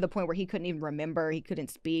 gone to the point where he couldn't even remember, he couldn't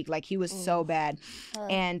speak, like he was so bad.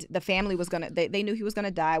 And the family was gonna, they knew he was gonna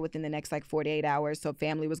die within the next like 48 hours, so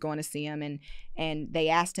family was going to see him, and they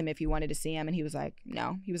asked him if he wanted to see him, and he was like,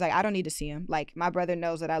 no. He was like, I don't need to see him. Like, my brother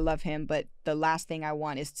knows that I love him, but the last thing I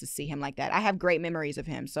want is to see him like that. I have great memories of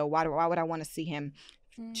him, so why would I want to see him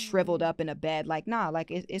shriveled up in a bed? Like, nah, like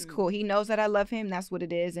it's cool. He knows that I love him. That's what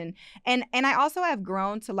it is. And I also have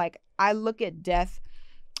grown to, like, I look at death,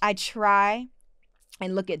 I try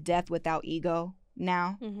and look at death without ego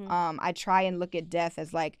now. I try and look at death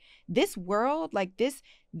as like, this world, like this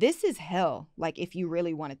is hell. Like, if you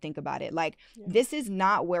really want to think about it, like this is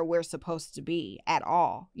not where we're supposed to be at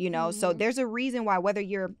all, you know? So there's a reason why, whether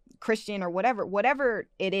you're Christian or whatever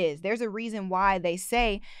it is, there's a reason why they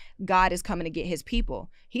say God is coming to get his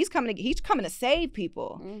people. He's coming to save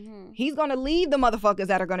people. He's going to leave the motherfuckers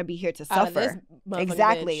that are going to be here to suffer.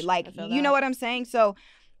 Exactly. Bitch. Like, you know what I'm saying? So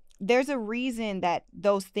there's a reason that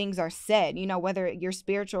those things are said, you know, whether you're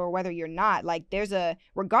spiritual or whether you're not. Like,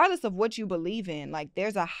 regardless of what you believe in, like,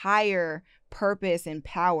 there's a higher purpose and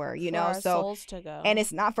power, you know? Our so souls to go. And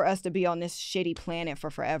it's not for us to be on this shitty planet for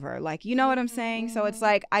forever. Like, you know what I'm saying? So it's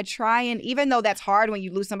like, I try, and even though that's hard when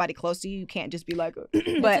you lose somebody close to you, you can't just be like, but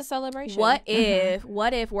it's a celebration. What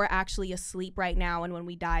if we're actually asleep right now, and when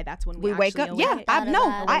we die, that's when we wake up? Awake?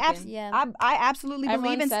 I absolutely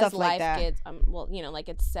believe in stuff like that. Gets, well, you know, like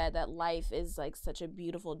it's said that life is like such a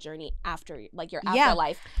beautiful journey after, like, your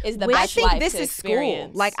afterlife is the best life to experience. I think this is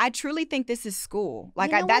school. Like, I truly think this is school.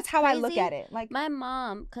 Like, that's how I look at it. Like, my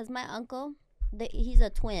mom, because my uncle, he's a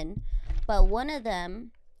twin, but one of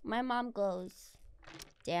them, my mom goes,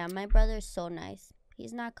 damn, my brother's so nice,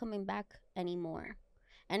 he's not coming back anymore.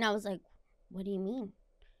 And I was like, what do you mean?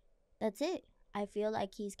 That's it. I feel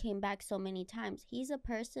like he's came back so many times. He's a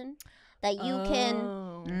person that you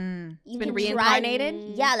can you been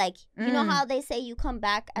reincarnated. Yeah, like you know how they say you come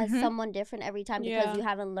back as someone different every time because you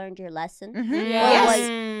haven't learned your lesson.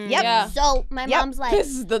 So my mom's like, this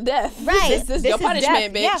is the death. Right. This is your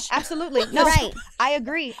punishment, bitch. Yeah, absolutely. No, right. I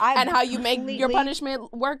agree. And how you make your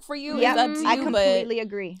punishment work for you is up to you. I completely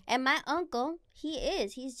agree. And my uncle,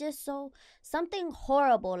 he's just so something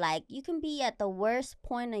horrible. Like, you can be at the worst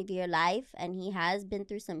point of your life, and he has been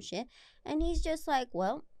through some shit, and he's just like,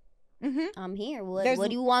 well, I'm here. What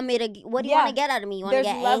do you want me to? What do you want to get out of me? You want to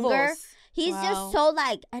get levels. Anger? He's just so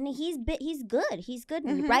like, and he's good. He's good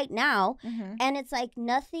right now, and it's like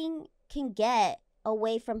nothing can get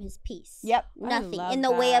away from his peace. Yep. Nothing in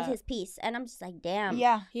the way of his peace. And I'm just like, damn.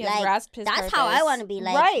 Yeah. He has grasped his that's purpose. how I want to be.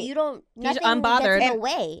 Like, you don't, nothing unbothered. gets in the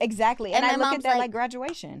way. Exactly. And I look at that like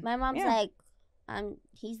graduation. My mom's like,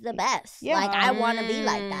 he's the best. Yeah. Like, I want to be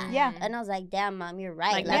like that. Yeah. And I was like, damn, Mom, you're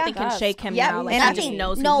right. Like, nothing can shake him now. Like, nothing. he just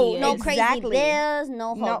knows no, who he is. no crazy bills,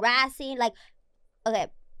 no harassing. Like, okay,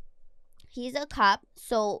 he's a cop.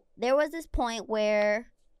 So there was this point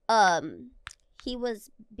where he was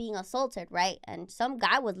being assaulted, right? And some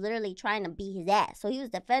guy was literally trying to beat his ass. So he was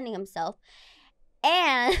defending himself.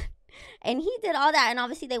 And he did all that. And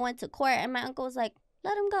obviously they went to court. And my uncle was like,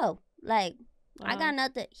 let him go. Like, I got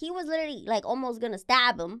nothing. He was literally like almost going to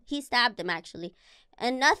stab him. He stabbed him, actually.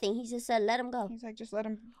 And nothing. He just said, let him go. He's like, just let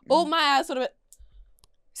him. Oh, my ass would have been.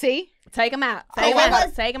 See? Take him out. Take him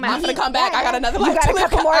out. Take him out. I'm gonna come back. I got another life. You got a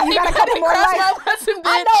couple more. You got a couple more lives.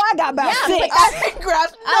 I know I got about 6. I didn't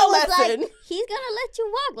grasp no lesson. Like, he's gonna let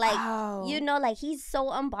you walk. Like, you know, like, he's so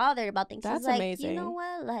unbothered about things. That's he's like, amazing. You know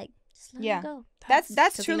what? Like, just let him go.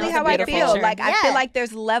 That's truly how I feel. Like, I feel like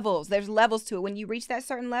there's levels. There's levels to it. When you reach that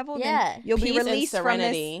certain level, then you'll be released from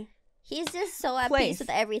this. He's just so at peace with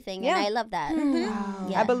everything, and I love that. Wow.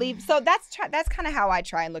 Yeah. I believe so. That's kind of how I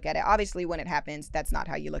try and look at it. Obviously, when it happens, that's not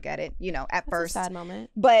how you look at it. You know, at first, a sad moment.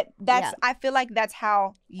 But I feel like that's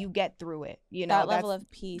how you get through it. You know, that level of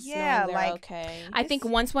peace. Yeah, like okay. I think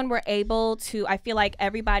when we're able to, I feel like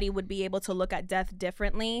everybody would be able to look at death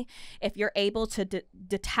differently if you're able to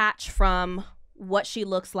detach from what she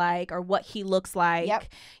looks like or what he looks like,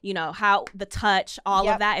 you know, how the touch, all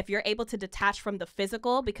of that. If you're able to detach from the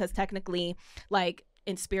physical, because technically, like,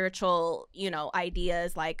 in spiritual, you know,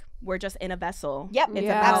 ideas, like, we're just in a vessel. It's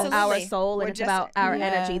about our soul, and it's about our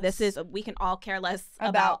energy. We can all care less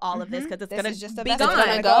about all of this because it's going to be gone. It's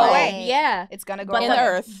going to go away. Yeah. It's going to go away. In the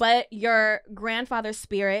earth. But your grandfather's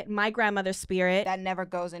spirit, my grandmother's spirit. That never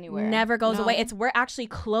goes anywhere. Never goes away. We're actually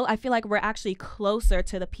close. I feel like we're actually closer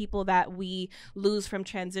to the people that we lose from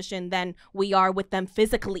transition than we are with them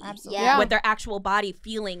physically. Absolutely. With their actual body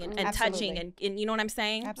feeling and touching. And you know what I'm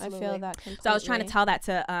saying? Absolutely. I feel that completely. So I was trying to tell that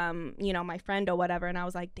to, you know, my friend or whatever. And I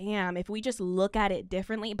was like, damn. damn, if we just look at it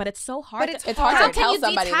differently, but it's so hard. But it's hard how to can tell you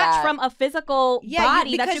somebody detach that. from a physical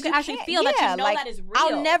body that because you can actually can't- feel, that you know like, that is real?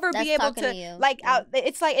 I'll never That's be able talking to to you. like.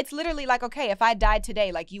 It's literally like, okay, if I died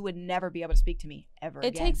today, like you would never be able to speak to me ever. It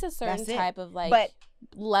again. takes a certain That's it. type of like But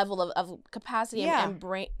level of capacity Yeah. and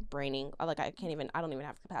braining. Like I don't even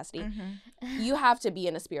have capacity. mhm. You have to be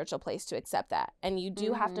in a spiritual place to accept that, and you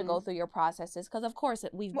do have to go through your processes, because of course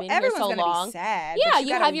we've Well, been here everyone's so gonna long. be sad. Yeah, but you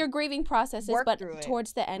gotta have your grieving processes, work but through it.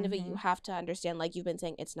 towards the end of it, you Mhm. have to understand, like you've been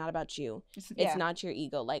saying, it's not about you. It's It's not your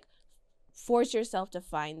ego. Like, force yourself to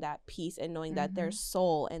find that peace and knowing that their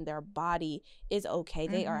soul and their body is okay.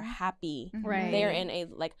 They are happy. Right. They're in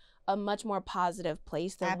a much more positive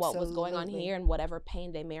place than what was going on Absolutely. here, and whatever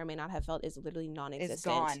pain they may or may not have felt is literally non-existent. It's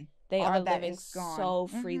gone. They All are of that living is gone. so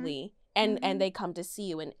Mhm. freely. And they come to see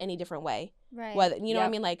you in any different way. Right. Whether you know what I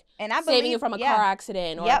Yep. mean, like And I saving believe you from a yeah. car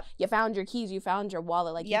accident, or Yep. you found your keys, you found your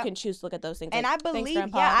wallet. Like Yep. you can choose to look at those things. And like, I "Thanks, believe,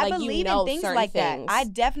 Grandpa." yeah, I Like, believe you know in things certain like things. that. I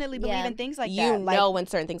definitely believe Yeah. in things like You that. know when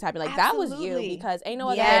certain things happen. Like that was you, Absolutely. because ain't no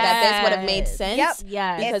other way that this would have made Yes. sense. Yep.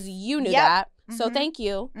 Yes. Because you knew Yep. that. So Mhm. thank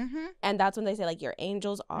you. Mm-hmm. And that's when they say like your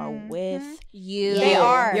angels are with You. They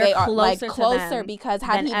are. You're they are closer like to closer them because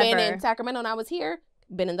had than he been ever. in Sacramento and I was here,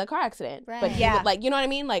 been in the car accident. But Right. he Yeah. would, like, you know what I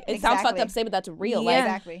mean? Like it sounds fucked Exactly. up to say, but that's real. Yeah. Like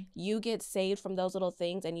Exactly. you get saved from those little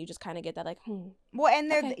things, and you just kind of get that like, Well, and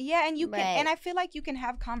they're Okay. yeah, and you can, Right. and I feel like you can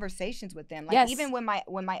have conversations with them. Like Yes. even when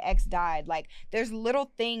my ex died, like there's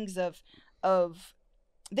little things of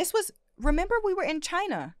this was. Remember we were in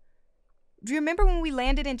China. Do you remember when we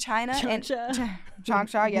landed in China Changsha.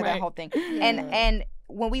 Changsha? Yeah, that Right. whole thing. Yeah. And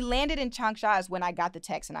when we landed in Changsha is when I got the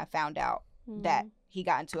text and I found out that mm, he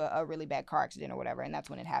got into a really bad car accident or whatever, and that's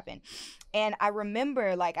when it happened. And I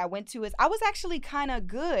remember, like, I went to his, I was actually kind of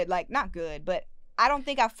good, like, not good, but I don't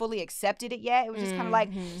think I fully accepted it yet. It was just kind of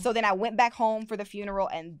like, Mhm. so then I went back home for the funeral,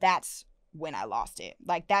 and that's when I lost it.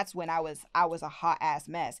 Like, that's when I was a hot ass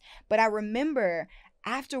mess. But I remember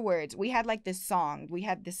afterwards, we had like this song. We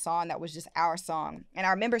had this song that was just our song. And I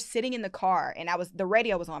remember sitting in the car, and the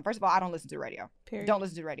radio was on. First of all, I don't listen to the radio. period. Don't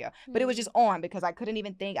listen to the radio. But it was just on because I couldn't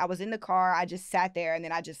even think. I was in the car. I just sat there, and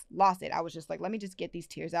then I just lost it. I was just like, let me just get these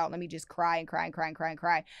tears out. Let me just cry and cry and cry and cry and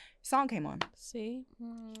cry. Song came on. See,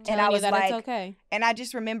 And Telling I you was that like, it's okay. and I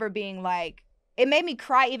just remember being like, it made me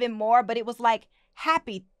cry even more, but it was like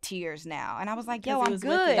happy tears now. And I was like, yo, 'Cause he I'm was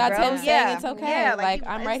with good, you. That's bro. him saying Yeah. it's okay. Yeah, Like, he-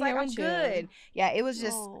 I'm it's right like, here I'm with you. good. Yeah, it was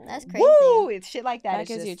just, Oh. That's crazy. woo, it's shit like that. That It's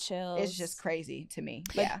gives you just, chills. it's just crazy to me.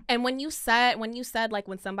 But- Yeah. And when you said like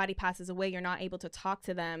when somebody passes away, you're not able to talk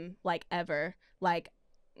to them like ever. Like,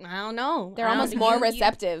 I don't know. They're I don't- almost more you-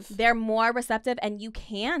 receptive. They're more receptive, and you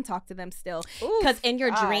can talk to them still. Because in your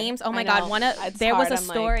God. dreams, oh I my know. God, It's there was hard. a I'm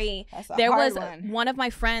like, story. That's a There hard was one. one of my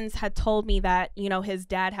friends had told me that, you know, his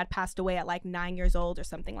dad had passed away at like 9 years old or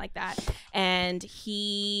something like that. And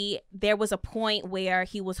there was a point where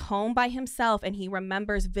he was home by himself, and he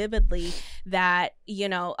remembers vividly that, you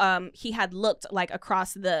know, he had looked like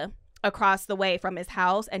across the way from his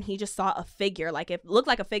house, and he just saw a figure, like it looked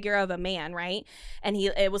like a figure of a man, right? And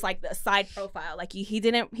it was like the side profile, like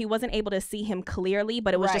he wasn't able to see him clearly,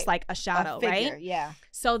 but it was just Right. like a shadow, A figure, right? Yeah.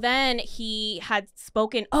 So then he had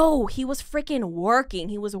spoken, he was freaking working.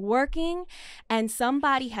 He was working, and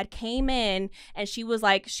somebody had came in, and she was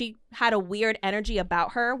like, she had a weird energy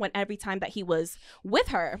about her every time that he was with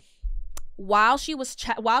her. While he was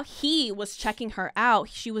checking her out,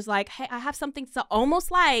 she was like, "Hey, I have something to," almost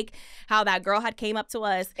like how that girl had came up to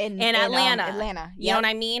us in Atlanta. Atlanta. You know what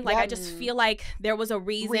I mean? Like, Yep. I just feel like there was a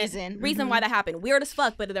reason Mhm. why that happened. Weird as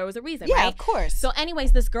fuck, but there was a reason, Yeah, right? of course. So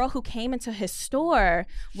anyways, this girl who came into his store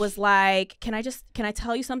was like, can I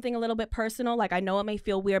tell you something a little bit personal? Like, I know it may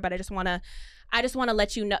feel weird, but I just want to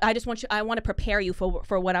let you know. I want to prepare you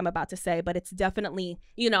for what I'm about to say, but it's definitely,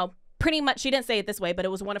 you know, pretty much, she didn't say it this way, but it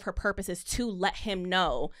was one of her purposes to let him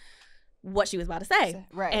know what she was about to say.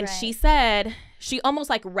 Right. And Right. she said, she almost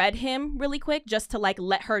like read him really quick just to like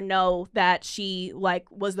let her know that she like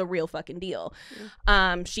was the real fucking deal.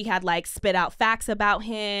 She had like spit out facts about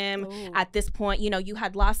him. Ooh. At this point, you know, you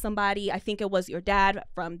had lost somebody. I think it was your dad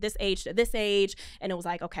from this age to this age. And it was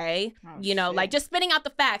like, okay, Oh, you know, shit. like just spitting out the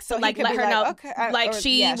facts So to he like could let be her like, know okay, like or-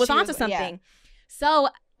 she yeah, was she onto was- yeah. something. So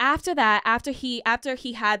after that, after he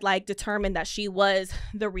had like determined that she was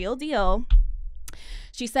the real deal,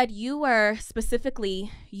 she said, you were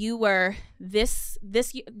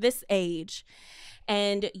this age,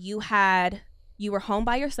 and you were home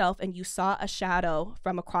by yourself, and you saw a shadow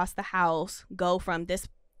from across the house go from this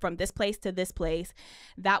place to this place.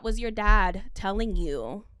 That was your dad telling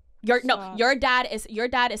you. Your dad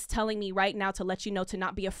is telling me right now to let you know to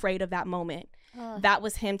not be afraid of that moment. that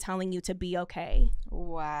was him telling you to be okay.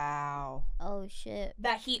 Wow. Oh shit.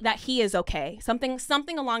 That he is okay.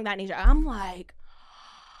 Something along that nature. I'm like,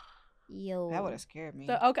 yo, That would have scared me.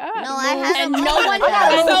 So, okay. No, I have and some no moments one, like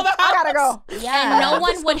that. I gotta go. Yeah. and no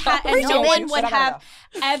one would have, and no No, one bitch. would I gotta have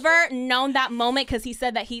ever known that moment because he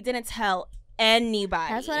said that he didn't tell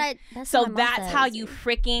anybody. That's what I. That's So what my mom that's says. how you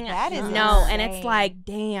freaking That is know, and it's insane. like,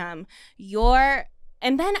 damn, you're.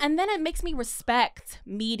 And then it makes me respect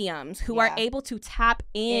mediums who are Yeah. able to tap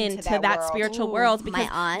into that that world. spiritual Ooh, world my because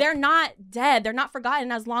aunt. they're not dead, they're not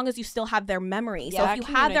forgotten as long as you still have their memory. So Yeah, if you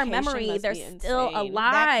have their communication memory, must they're be still insane. That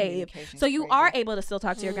alive. communication's So you crazy. are able to still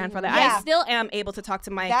talk to your grandfather. Yeah. I still am able to talk to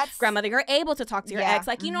my That's- grandmother. You're able to talk to your Yeah. ex.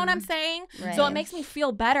 Like, you know what I'm saying? Right. So it makes me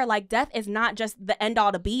feel better. Like, death is not just the end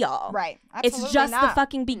all to be all. Right. It's Absolutely just the not.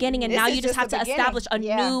 fucking beginning, and This now is you just have just to the establish a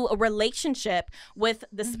beginning. Yeah. new relationship with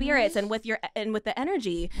the spirits and with with the energy.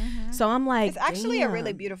 So I'm like, It's actually a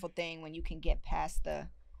really damn. beautiful thing when you can get past the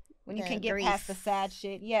The can get grief. past the sad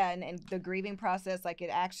shit. Yeah, and the grieving process, like it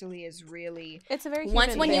actually is really It's a very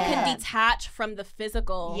Once human when you thing. can Yeah. detach from the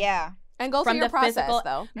physical, yeah. and go from through your the process physical-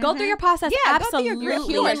 though. go through your process. Yeah, go through Absolutely, your grief.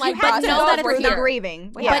 Human, like, but process. know Go that through it's the not.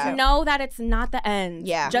 grieving. But But know that it's not the end.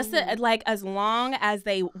 Yeah. Just like as long as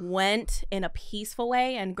they went in a peaceful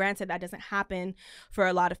way, and granted that doesn't happen for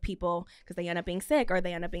a lot of people because they end up being sick or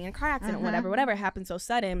they end up being in a car accident, whatever happens so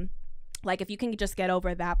sudden. Like if you can just get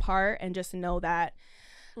over that part and just know that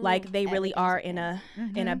like they really are in a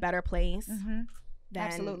better place, then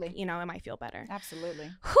Absolutely. you know, it might feel better. Absolutely.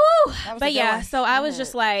 Whew. That was a But good yeah, one. so I was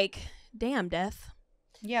just like, damn, death.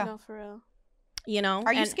 Yeah. No, for real. You know?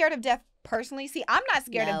 Are you And scared of death personally? See, I'm not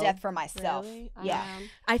scared of No. death for myself. Really? Yeah.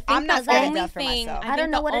 I think I'm not the scared of only death for thing myself. I I don't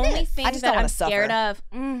think know the what it only is. thing I just that don't wanna I'm scared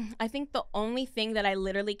suffer. of. I think the only thing that I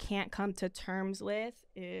literally can't come to terms with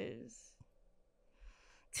is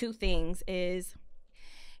two things. Is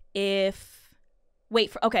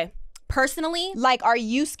okay. Personally, Like, are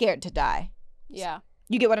you scared to die? Yeah.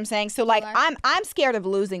 You get what I'm saying? So like You are. I'm scared of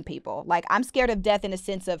losing people. Like I'm scared of death in a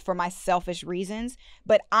sense of for my selfish reasons,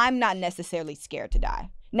 but I'm not necessarily scared to die.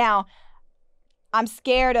 Now, I'm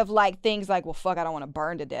scared of like things like, well, fuck, I don't want to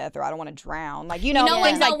burn to death or I don't want to drown. Like, you know, know,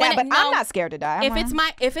 things no, like when that. it- But no. I'm not scared to die. if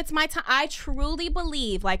it's my time, I truly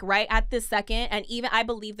believe, like right at this second, and even I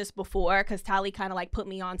believed this before because Tally kind of like put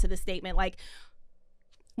me onto the statement, like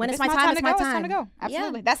when If it's my time, it's my It's time time. to go.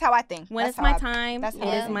 Absolutely. That's how I think. When That's it's my how I- time, that's it how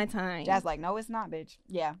I is think. my time. Jazz like, no, it's not, bitch.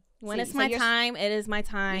 Yeah. When See, it's so my you're- time, it is my You're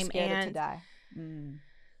time. scared to And die. Mm.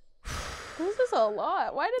 This is a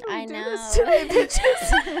lot. Why did we I do know. this today,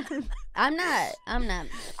 bitches? I'm not. I'm it's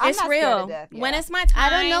not scared real. of death, When yeah. it's my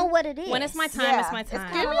time, I don't know what it is. When it's my time, Yeah, it's my it's time.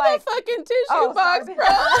 kinda Give me like- the fucking tissue Oh, box, sorry, bro.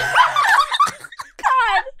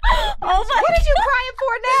 Oh my What are you crying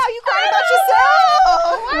for now? You crying about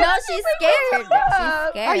yourself? No, she's scared. She's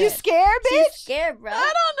scared. Are you scared, bitch? She's scared, bro.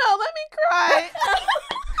 I don't know. Let me cry.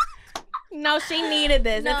 No, she needed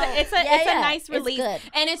this. No. It's a Yeah, nice it's relief, good.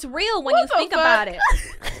 and it's real when What you the think fuck? about it.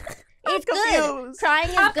 It's good. confused. Crying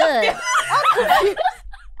is good.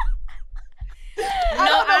 I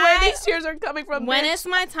don't know where these tears are coming from. When bitch. it's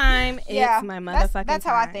my time, Yeah, it's my motherfucking that's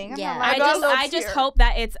how I time. think. I'm Yeah. not like, I got a little I just tear. hope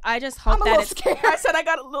that it's. I just hope I'm a that little it's. scared. I said I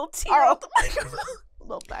got a little tear Oh. off the microphone. A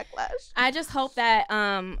little backlash. I just hope that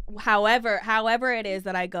however it is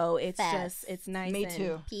that I go, it's Fast. it's nice. Me and-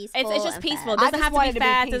 too. Peaceful. It's just and peaceful. It fast. I doesn't just have to wanted be to be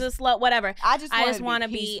fast. peaceful. It's slow. Whatever. I just wanna want to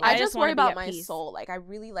be- peaceful. I I just just wanna worry be about at my peace. soul. Like I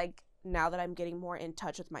really like now that I'm getting more in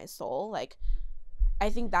touch with my soul. Like I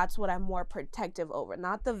think that's what I'm more protective over.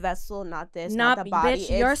 Not the vessel, not this, not the body.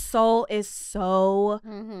 bitch. Your soul is so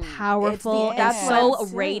Mhm. powerful It's the- and that's what so I'm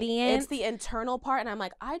saying. radiant. It's the internal part, and I'm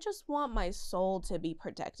like, I just want my soul to be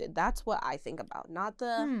protected. That's what I think about, not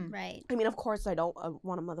the. Right. I mean, of course, I don't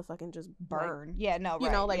want to motherfucking just burn. Burn. Yeah, no, right. You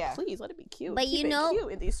know, like yeah. please let it be cute. But Keep you it know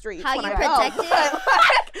cute in these streets. how when you I go. protect it? But,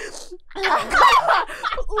 like,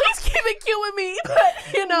 please keep it cute with me. But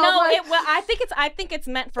you know, No, like, I think it's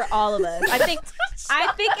meant for all of us. I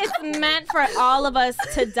think it's meant for all of us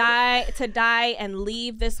to die and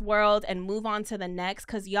leave this world and move on to the next.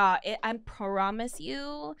 Cause y'all, I promise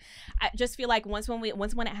you, I just feel like once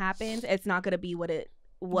when it happens, it's not gonna be what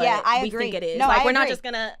Yeah, I we agree. think it is. No, like I we're not agree. just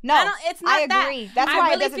gonna. No, I don't, it's not I that. agree. That's I why it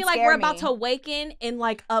really doesn't feel like scare we're about me. to awaken in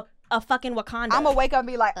like a fucking Wakanda. I'm gonna wake up and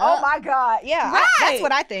be like, oh my god, yeah, Right. that's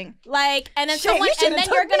what I think. Like, and then Shit, you should've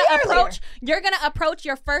took you're me gonna earlier. approach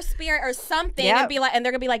your first spirit or something Yep. and be like, and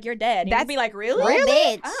they're gonna be like, you're dead. And you're gonna That's- be like, really? Really?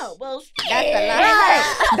 Bitch. Oh, well, shit. That's a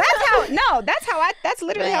lie. Right. That's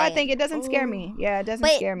literally how I Right. think. It doesn't scare me. Yeah, it doesn't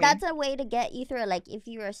But scare me. that's a way to get you through it. Like, if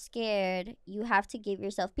you are scared, you have to give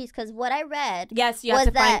yourself peace. Because what I read, Yes, you have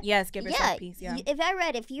was to find. that- Yes, give yourself peace. Yeah.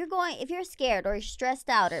 if you're scared or you're stressed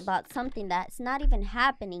out or about something that's not even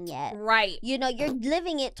happening yet, yet. Right. You know, you're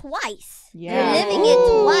living it twice. Yeah. You're living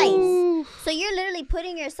it twice. So you're literally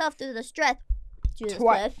putting yourself through the stress. Through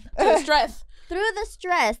the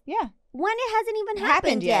stress. Yeah. When it hasn't even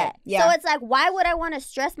happened yet. Yeah. So it's like, why would I want to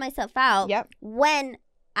stress myself out Yep. when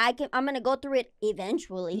I'm going to go through it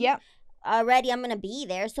eventually. Yep. Already I'm going to be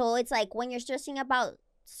there. So it's like when you're stressing about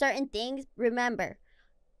certain things, remember,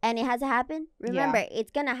 and it hasn't happened, remember,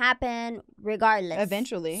 it's going to happen regardless.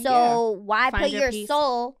 Eventually. So why Find put your your peace.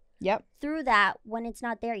 soul Yep. through that when it's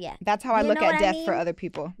not there yet? That's how I You look know at what I death for mean? other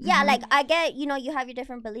people. Yeah, Mhm. like I get, you know, you have your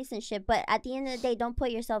different beliefs and shit, but at the end of the day, don't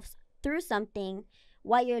put yourself through something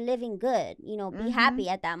while you're living good. You know, be happy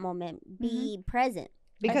at that moment. Be present.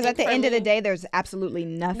 Because I at the think for end of the me- day, there's absolutely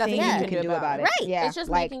nothing you you can do about it. Right. Yeah. It's just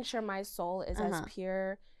like, making sure my soul is as Uh-huh.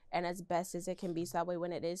 pure and as best as it can be, so that way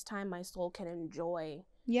when it is time, my soul can enjoy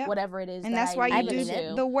yep. whatever it is. And that that's I why you need do it the-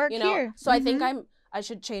 to, the work you know? here. So I think Mhm. I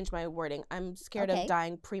should change my wording. I'm scared Okay. of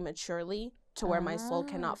dying prematurely to where my soul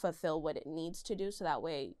cannot fulfill what it needs to do, so that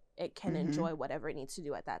way it can Mhm. enjoy whatever it needs to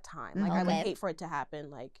do at that time. Like I would Okay. hate for it to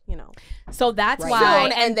happen, like, you know, So that's Right. why,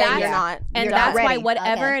 soon, and then that's, you're not. and You're that's not why ready.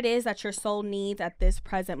 whatever Okay. it is that your soul needs at this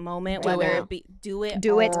present moment, Do whether it. it be do it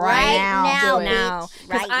Do it Right now, Do it. now. bitch.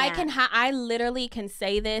 Because Right I literally can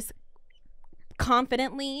say this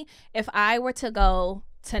confidently. If I were to go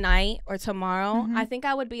tonight or tomorrow, Mhm. I think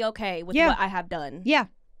I would be okay with Yeah. what I have done Yeah.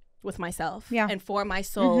 with myself Yeah. and for my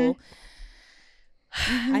soul.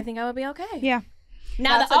 I think I would be okay. Yeah.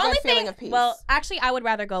 Now That's the a good only feeling thing, of peace. well, actually, I would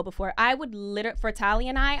rather go before. I would for Tally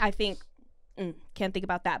and I think can't think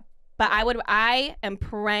about that. But I am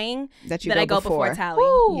praying That you that go I go before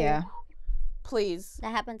Tally. Yeah. Please.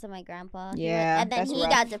 That happened to my grandpa. Yeah, And then that's he rough.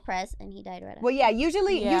 got depressed and he died right after. Well, yeah.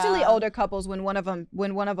 Usually Yeah. older couples, when one of them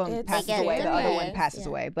It's passes They get away, the other one depressed, passes yeah.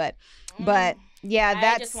 away. But yeah, I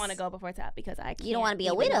that's just want to go before Tally because I can't You don't want to be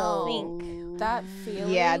a even widow. think. That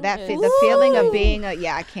feeling. Yeah, is, the feeling of being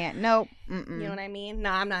I can't. Nope. You know what I mean?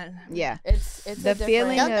 No, I'm not. Yeah. It's The a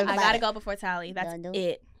feeling different- Don't think of I about gotta it. go before Tally. That's Don't do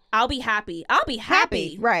it. I'll be happy. I'll be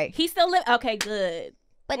happy. Right. He still live. Okay, good.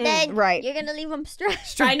 But then right. you're gonna leave him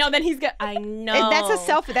stressed. I know. Then he's good. I know. And that's a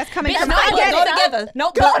selfie. That's coming Bitch, from. no, I get go it. together.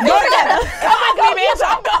 Nope. Go together. Come with me, bitch.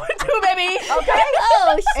 I'm going too, baby. Okay.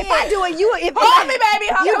 Oh shit. If I do it, if Come with me, baby.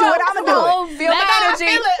 you do it, I'ma do it. Feel Let my me energy.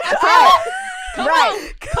 feel it. Come Right. on.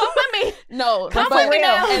 Come with me. No, Come but with me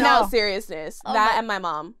now. in No. all seriousness, Oh that my- and my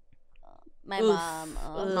mom. My Oof. mom.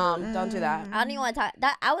 Mom, don't do that. I don't even want to talk.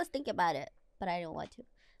 That I was thinking about it, but I didn't want to.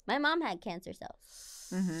 My mom had cancer cells.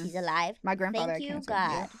 Mhm. She's alive. My grandfather Thank had you, cancer.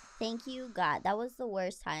 God. Yeah. Thank you, God. That was the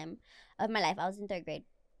worst time of my life. I was in 3rd grade.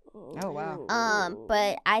 Oh, wow.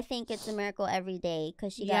 But I think it's a miracle every day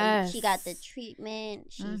because she got the Yes.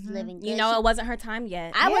 treatment. She's Mhm. living good. You know, it wasn't her time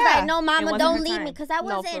yet. I was Yeah. like, no, Mama, wasn't don't her leave me time. because I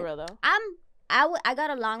No, wasn't. for real though. I got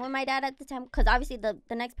along with my dad at the time because obviously the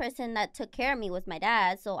next person that took care of me was my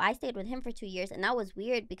dad. So I stayed with him for 2 years. And that was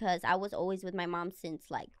weird because I was always with my mom since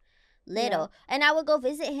like little. And I would go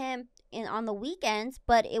visit him on the weekends,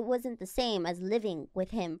 but it wasn't the same as living with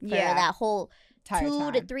him for Yeah. that whole Entire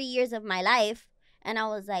 2 to time. 3 years of my life. And I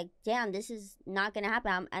was like, damn, this is not going to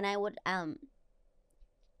happen. And I would, Mhm.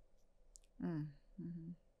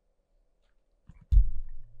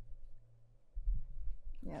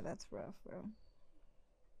 Yeah, that's rough, bro.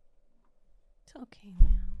 It's okay, man.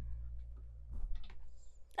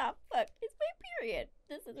 oh, fuck, it's my period.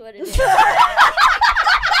 This is what it is.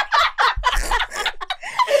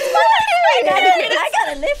 I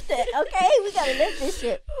gotta lift it, okay? We gotta lift this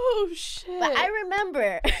shit. Oh shit. But I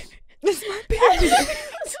remember. This my period.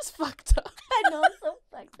 This is fucked up. I know, I'm so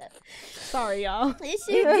fucked up. Sorry, y'all. This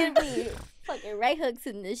shit give me fucking right hooks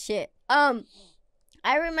in this shit.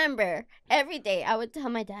 I remember every day I would tell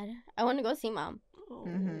my dad, I want to go see Mom.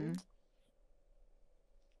 Mhm.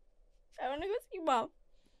 I want to go see Mom.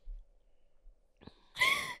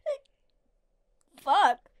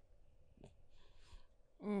 Fuck.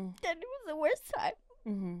 That was the worst time.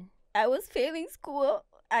 Mm-hmm. I was failing school.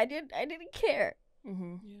 I didn't care.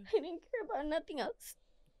 Mm-hmm. I didn't care about nothing else.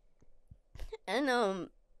 And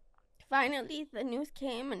finally the news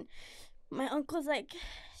came and my uncle's like,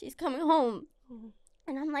 she's coming home.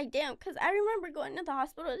 And I'm like, damn, because I remember going to the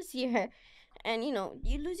hospital to see her. And, you know,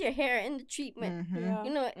 you lose your hair in the treatment, Mhm.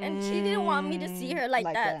 you know, and she didn't want me to see her like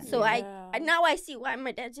that. So Yeah. now I see why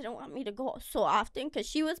my dad didn't want me to go so often because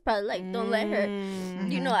she was probably like, don't let her,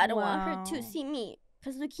 you know, I don't want her to see me.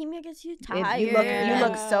 Because leukemia gets you tired. You look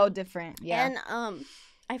Yeah. so different. Yeah. And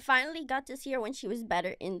I finally got to see her when she was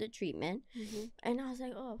better in the treatment. Mm-hmm. And I was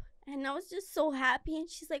like, oh. And I was just so happy. And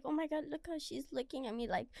she's like, oh, my God, look how she's looking at me.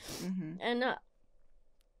 Like, Mhm. and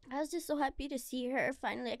I was just so happy to see her.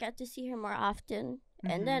 Finally, I got to see her more often.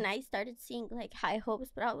 And then I started seeing like high hopes,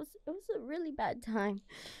 but it was a really bad time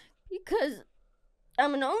because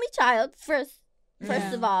I'm an only child first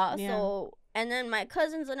of all. Yeah. So, and then my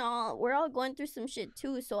cousins and all, we're all going through some shit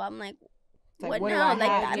too. So I'm like, what do now? I Like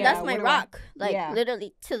have? that's Yeah, my what do I- rock. Like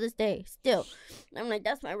literally to this day, still. I'm like,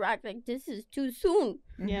 that's my rock. Like this is too soon.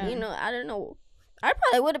 Yeah. You know, I don't know. I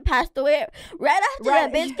probably would have passed away right after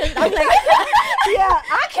Right. that bitch because I'm like, Yeah,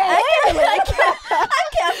 I can't handle it. I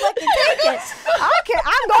can't fucking take it. I can't.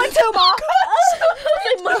 I'm going to, Mom.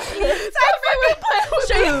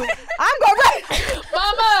 I'm going.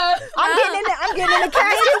 Mama. I'm getting in the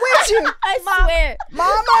casket with you, I swear.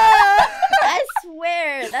 Mama. I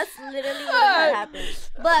swear. That's literally what happened.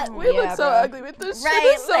 But We look Yeah, so bro. ugly with this Right,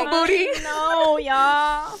 shit. It's so like- booty. No,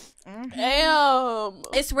 y'all. Damn.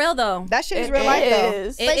 It's real though. That shit is It real life, though.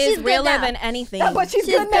 is. It But is she's good realer now. than anything. But she's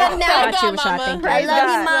She's good good now. now. Got you, God, Rashad. Mama. Thank you. I love you,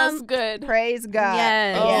 God. Mom. That's good. Praise God.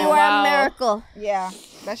 Yes. Oh, You are wow. a miracle. Yeah,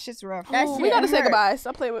 that shit's rough. That Ooh, shit we gotta say hurt. goodbye.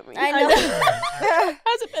 Stop playing with me. I know.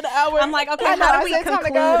 Has it been an hour? I'm like, okay, I know, how I do we said time to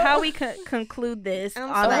conclude? go. How we conclude this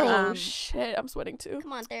I'm on sweating. oh shit, I'm sweating too.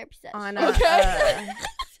 Come on, therapy session. on Okay.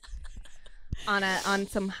 on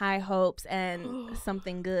some high hopes and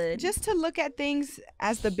something good. Just to look at things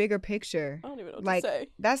as the bigger picture. I don't even know what Like to say.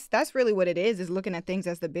 that's really what it is looking at things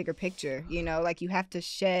as the bigger picture. You know, like you have to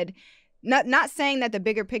shed. Not saying that the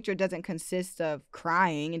bigger picture doesn't consist of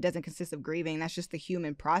crying, it doesn't consist of grieving. That's just the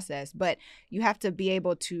human process. But you have to be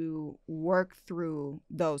able to work through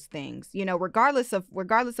those things. You know, regardless of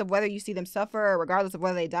whether you see them suffer or regardless of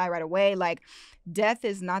whether they die right away. Like death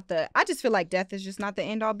is not I just feel like death is just not the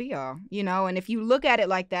end all be all. You know, and if you look at it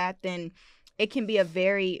like that, then it can be a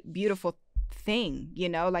very beautiful thing. You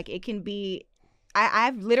know, like it can be.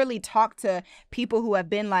 I've literally talked to people who have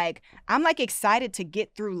been like, I'm like excited to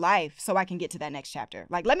get through life so I can get to that next chapter.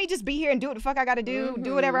 Like, let me just be here and do what the fuck I got to do,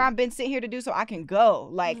 do whatever I've been sitting here to do so I can go.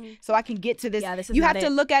 Like, so I can get to this. Yeah, this is you not have to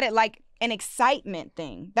it. look at it like an excitement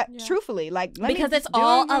thing. That truthfully, like, let me because just it's do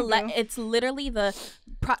all what I'm gonna do. it's literally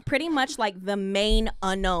pretty much like the main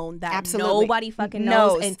unknown that Absolutely. nobody fucking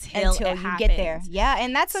knows until it you get there. happens. Yeah,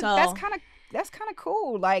 and that's So- that's kind of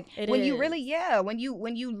cool. Like It when you is. really when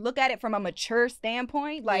you look at it from a mature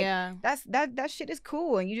standpoint, like Yeah. that shit is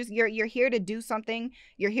cool. And you're here to do something.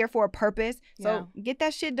 You're here for a purpose. So get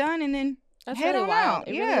that shit done and then That's head really on wild. out.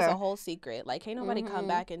 It yeah. really is a whole secret. Like, can't nobody come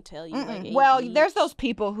back and tell you. Like, Well, AD. there's those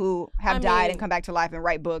people who have I died mean- and come back to life and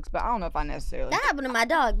write books, but I don't know if I necessarily. That happened to my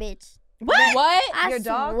dog, bitch. What? I Your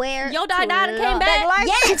dog? swear. Your dog to died and came love- back? Like,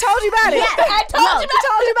 Yes. She told you about it. Yes. I told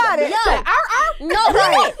you about it. No,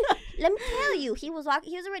 right. Let me tell you, he was walking.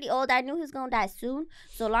 He was already old. I knew he was gonna die soon.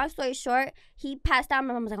 So long story short, he passed out.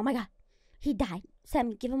 My mom was like, "Oh my god, he died.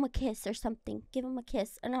 Sammy, give him a kiss or something. Give him a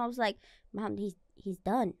kiss." And I was like, "Mom, he's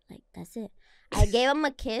done. Like that's it." I gave him a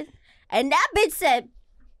kiss, and that bitch said.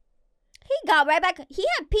 He got right back. He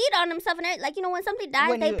had peed on himself and everything. Like, you know, when somebody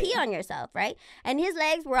dies, they pee on yourself, right? And his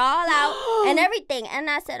legs were all out and everything. And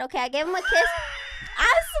I said, okay, I gave him a kiss.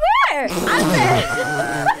 I swear.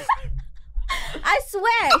 I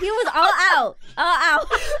swear. He was all out. All out.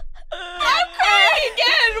 I'm crying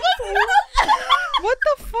again. What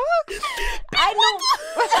the fuck? I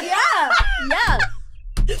know. Yeah.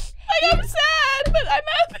 Like, I'm sad, but I'm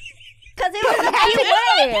happy. Because it was a cute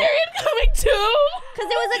way. Period coming too. Because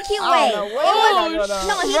it was a cute Oh, way. no, It wait, was, no.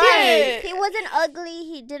 no, he Right. didn't. He wasn't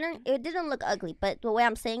ugly. It didn't look ugly. But the way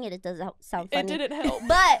I'm saying it doesn't sound funny. It didn't help.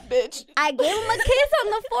 But Bitch. I gave him a kiss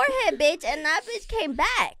on the forehead, bitch, and that bitch came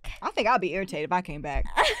back. I think I'll be irritated if I came back.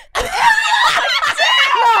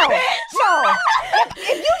 No. If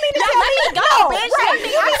you mean to tell me, go, no, bitch. right. Let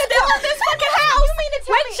me- You I'm mean to still tell in this fucking house You mean to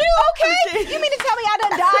tell me? Okay. You mean to tell me I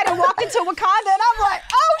done died and walked into Wakanda and I'm like,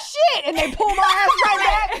 oh shit, and they pull my ass right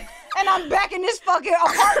back, and I'm back in this fucking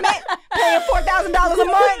apartment paying $4,000 a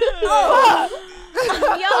month. Oh. Yo,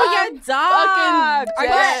 your dog. Are you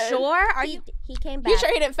dead. sure? Are you? He came back. You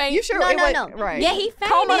sure he didn't faint? You sure? No, it no, was, no. Right. Yeah, he fainted.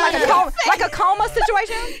 Coma, like a coma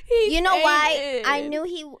situation. You know why? fainted. I knew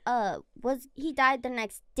he died the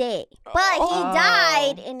next day, but he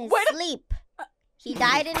died in his Wait a- sleep. He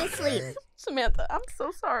died in his sleep. Samantha, I'm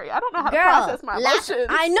so sorry. I don't know how to Girl, process my emotions.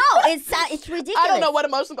 I know it's ridiculous. I don't know what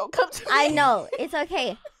emotions gonna come to me. I know it's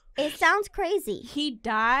okay. It sounds crazy. He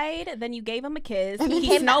died. Then you gave him a kiss. And he He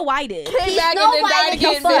came Snow Whited. Came He back Snow and then died Whited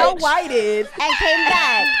again, the fuck. bitch. Whited. And came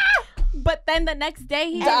back. But then the next day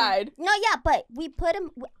he He died. No, yeah, but we put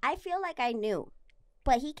him. I feel like I knew,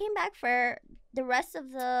 but he came back for the rest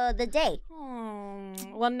of the day.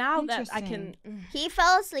 Well, now that I Interesting. can. He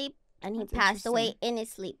fell asleep and he That's passed away interesting. in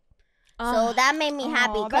his sleep. So that made me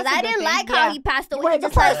happy Oh, because that's a I good didn't thing. like how Yeah. he passed away. Wait, the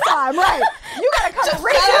Just like, first time, right? You gotta come Just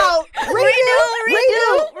redo, cut out.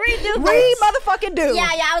 redo, redo. re motherfucking motherfucking do. Yeah,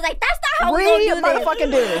 I was like, that's not how we We gonna do this.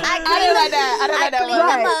 motherfucking do. I don't like that. I don't like that cleaned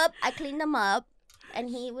one. him Right. up. I cleaned him up. And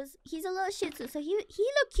he's a little Shih Tzu, so he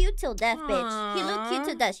looked cute till death, bitch. He looked cute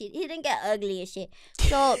till death. He didn't get ugly and shit.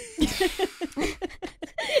 So He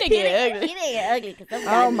didn't get ugly. He didn't get ugly because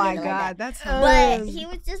Oh my God, that's But he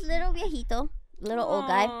was just little viejito, little old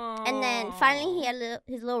guy. And then finally he had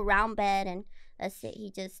his little round bed, and that's it.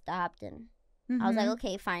 He just stopped, and I was like,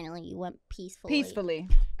 okay, finally you went peacefully.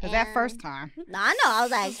 Because that first time. No, I know. I was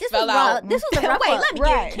like, this Fell was out. rough. This was a rough Wait, one. let me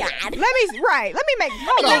Right. get a kid. Let me make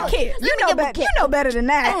hold on. You know better than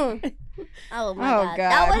that. Oh my Oh, God.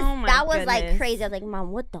 God. Oh, my That was like goodness. crazy. I was like,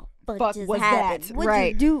 Mom, what the fuck just was happened? that? What'd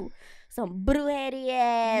Right. you do? Some brujeria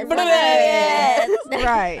ass.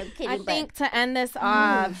 Right. I'm kidding, I but- think to end this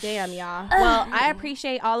off, damn y'all. Well, I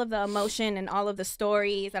appreciate all of the emotion and all of the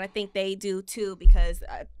stories, and I think they do too, because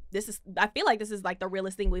I feel like this is like the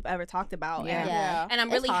realest thing we've ever talked about. Yeah. Yeah. And I'm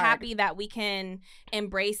It's really hard. happy that we can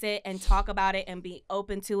embrace it and talk about it and be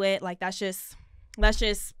open to it. Like that's just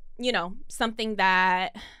something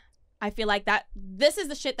that I feel like that this is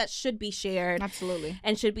the shit that should be shared Absolutely.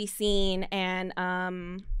 and should be seen, and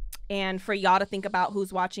for y'all to think about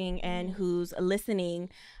who's watching and who's listening.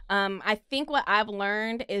 I think what I've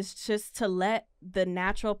learned is just to let the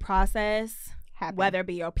natural process Happen. whether it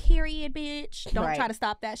be your period, bitch. Don't Right. try to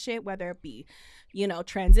stop that shit. Whether it be,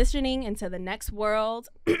 transitioning into the next world.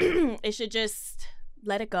 It should just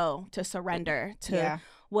let it go, to surrender to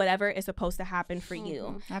whatever is supposed to happen for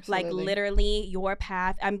you. Absolutely. Like literally your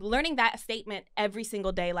path. I'm learning that statement every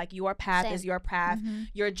single day. Like your path Same. is your path. Mm-hmm.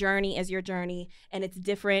 Your journey is your journey. And it's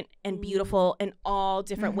different and beautiful in all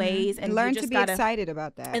different ways. And learn you to just be gotta, excited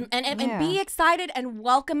about that. and be excited and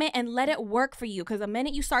welcome it and let it work for you. Because the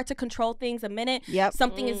minute you start to control things, the minute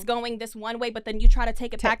something is going this one way, but then you try to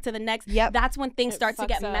take it back to the next, that's when things start to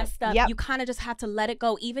get messed up. You kind of just have to let it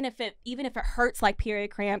go, even if it hurts like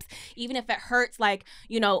period cramps, even if it hurts like,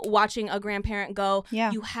 watching a grandparent go.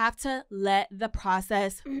 You have to let the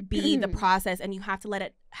process be the process, and you have to let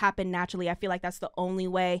it happen naturally. I feel like that's the only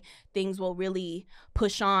way things will really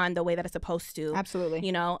push on the way that it's supposed to. Absolutely.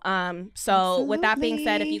 So with that being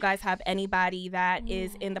said, if you guys have anybody that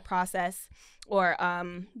is in the process or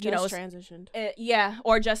just transitioned,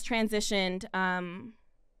 or just transitioned,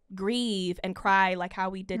 grieve and cry like how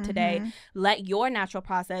we did today. Let your natural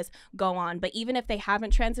process go on. But even if they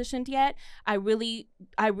haven't transitioned yet, I really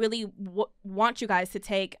want you guys to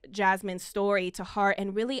take Jasmine's story to heart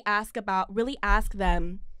and really ask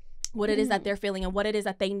them what it is that they're feeling and what it is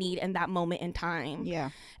that they need in that moment in time.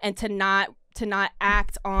 And to not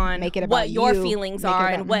act on what your feelings are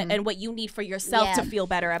and what you need for yourself to feel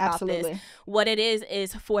better about this. What it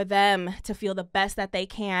is for them to feel the best that they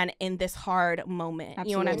can in this hard moment.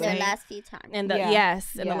 You know what I'm saying? In the last few times. And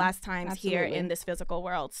the last times here in this physical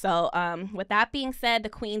world. So with that being said, the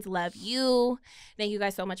queens love you. Thank you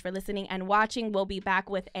guys so much for listening and watching. We'll be back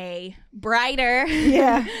with a brighter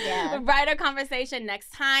brighter conversation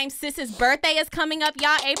next time. Sis's birthday is coming up,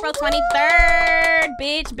 y'all. April 23rd,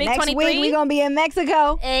 bitch. Big Next 23. week we gonna be in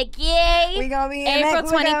Mexico. Yay. We gonna be in April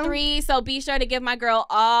Mexico. 23. So be sure to give my girl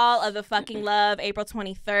all of the fucking love. April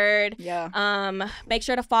 23rd. Make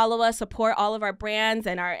sure to follow us, support all of our brands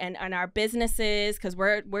and our businesses, because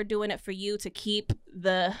we're doing it for you to keep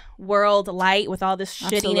the world light with all this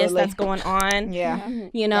shittiness that's going on.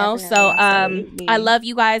 So I love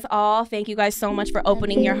you guys all. Thank you guys so much for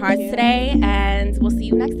opening your hearts today, and we'll see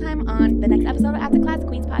you next time on the next episode of After Class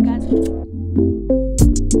Queens podcast.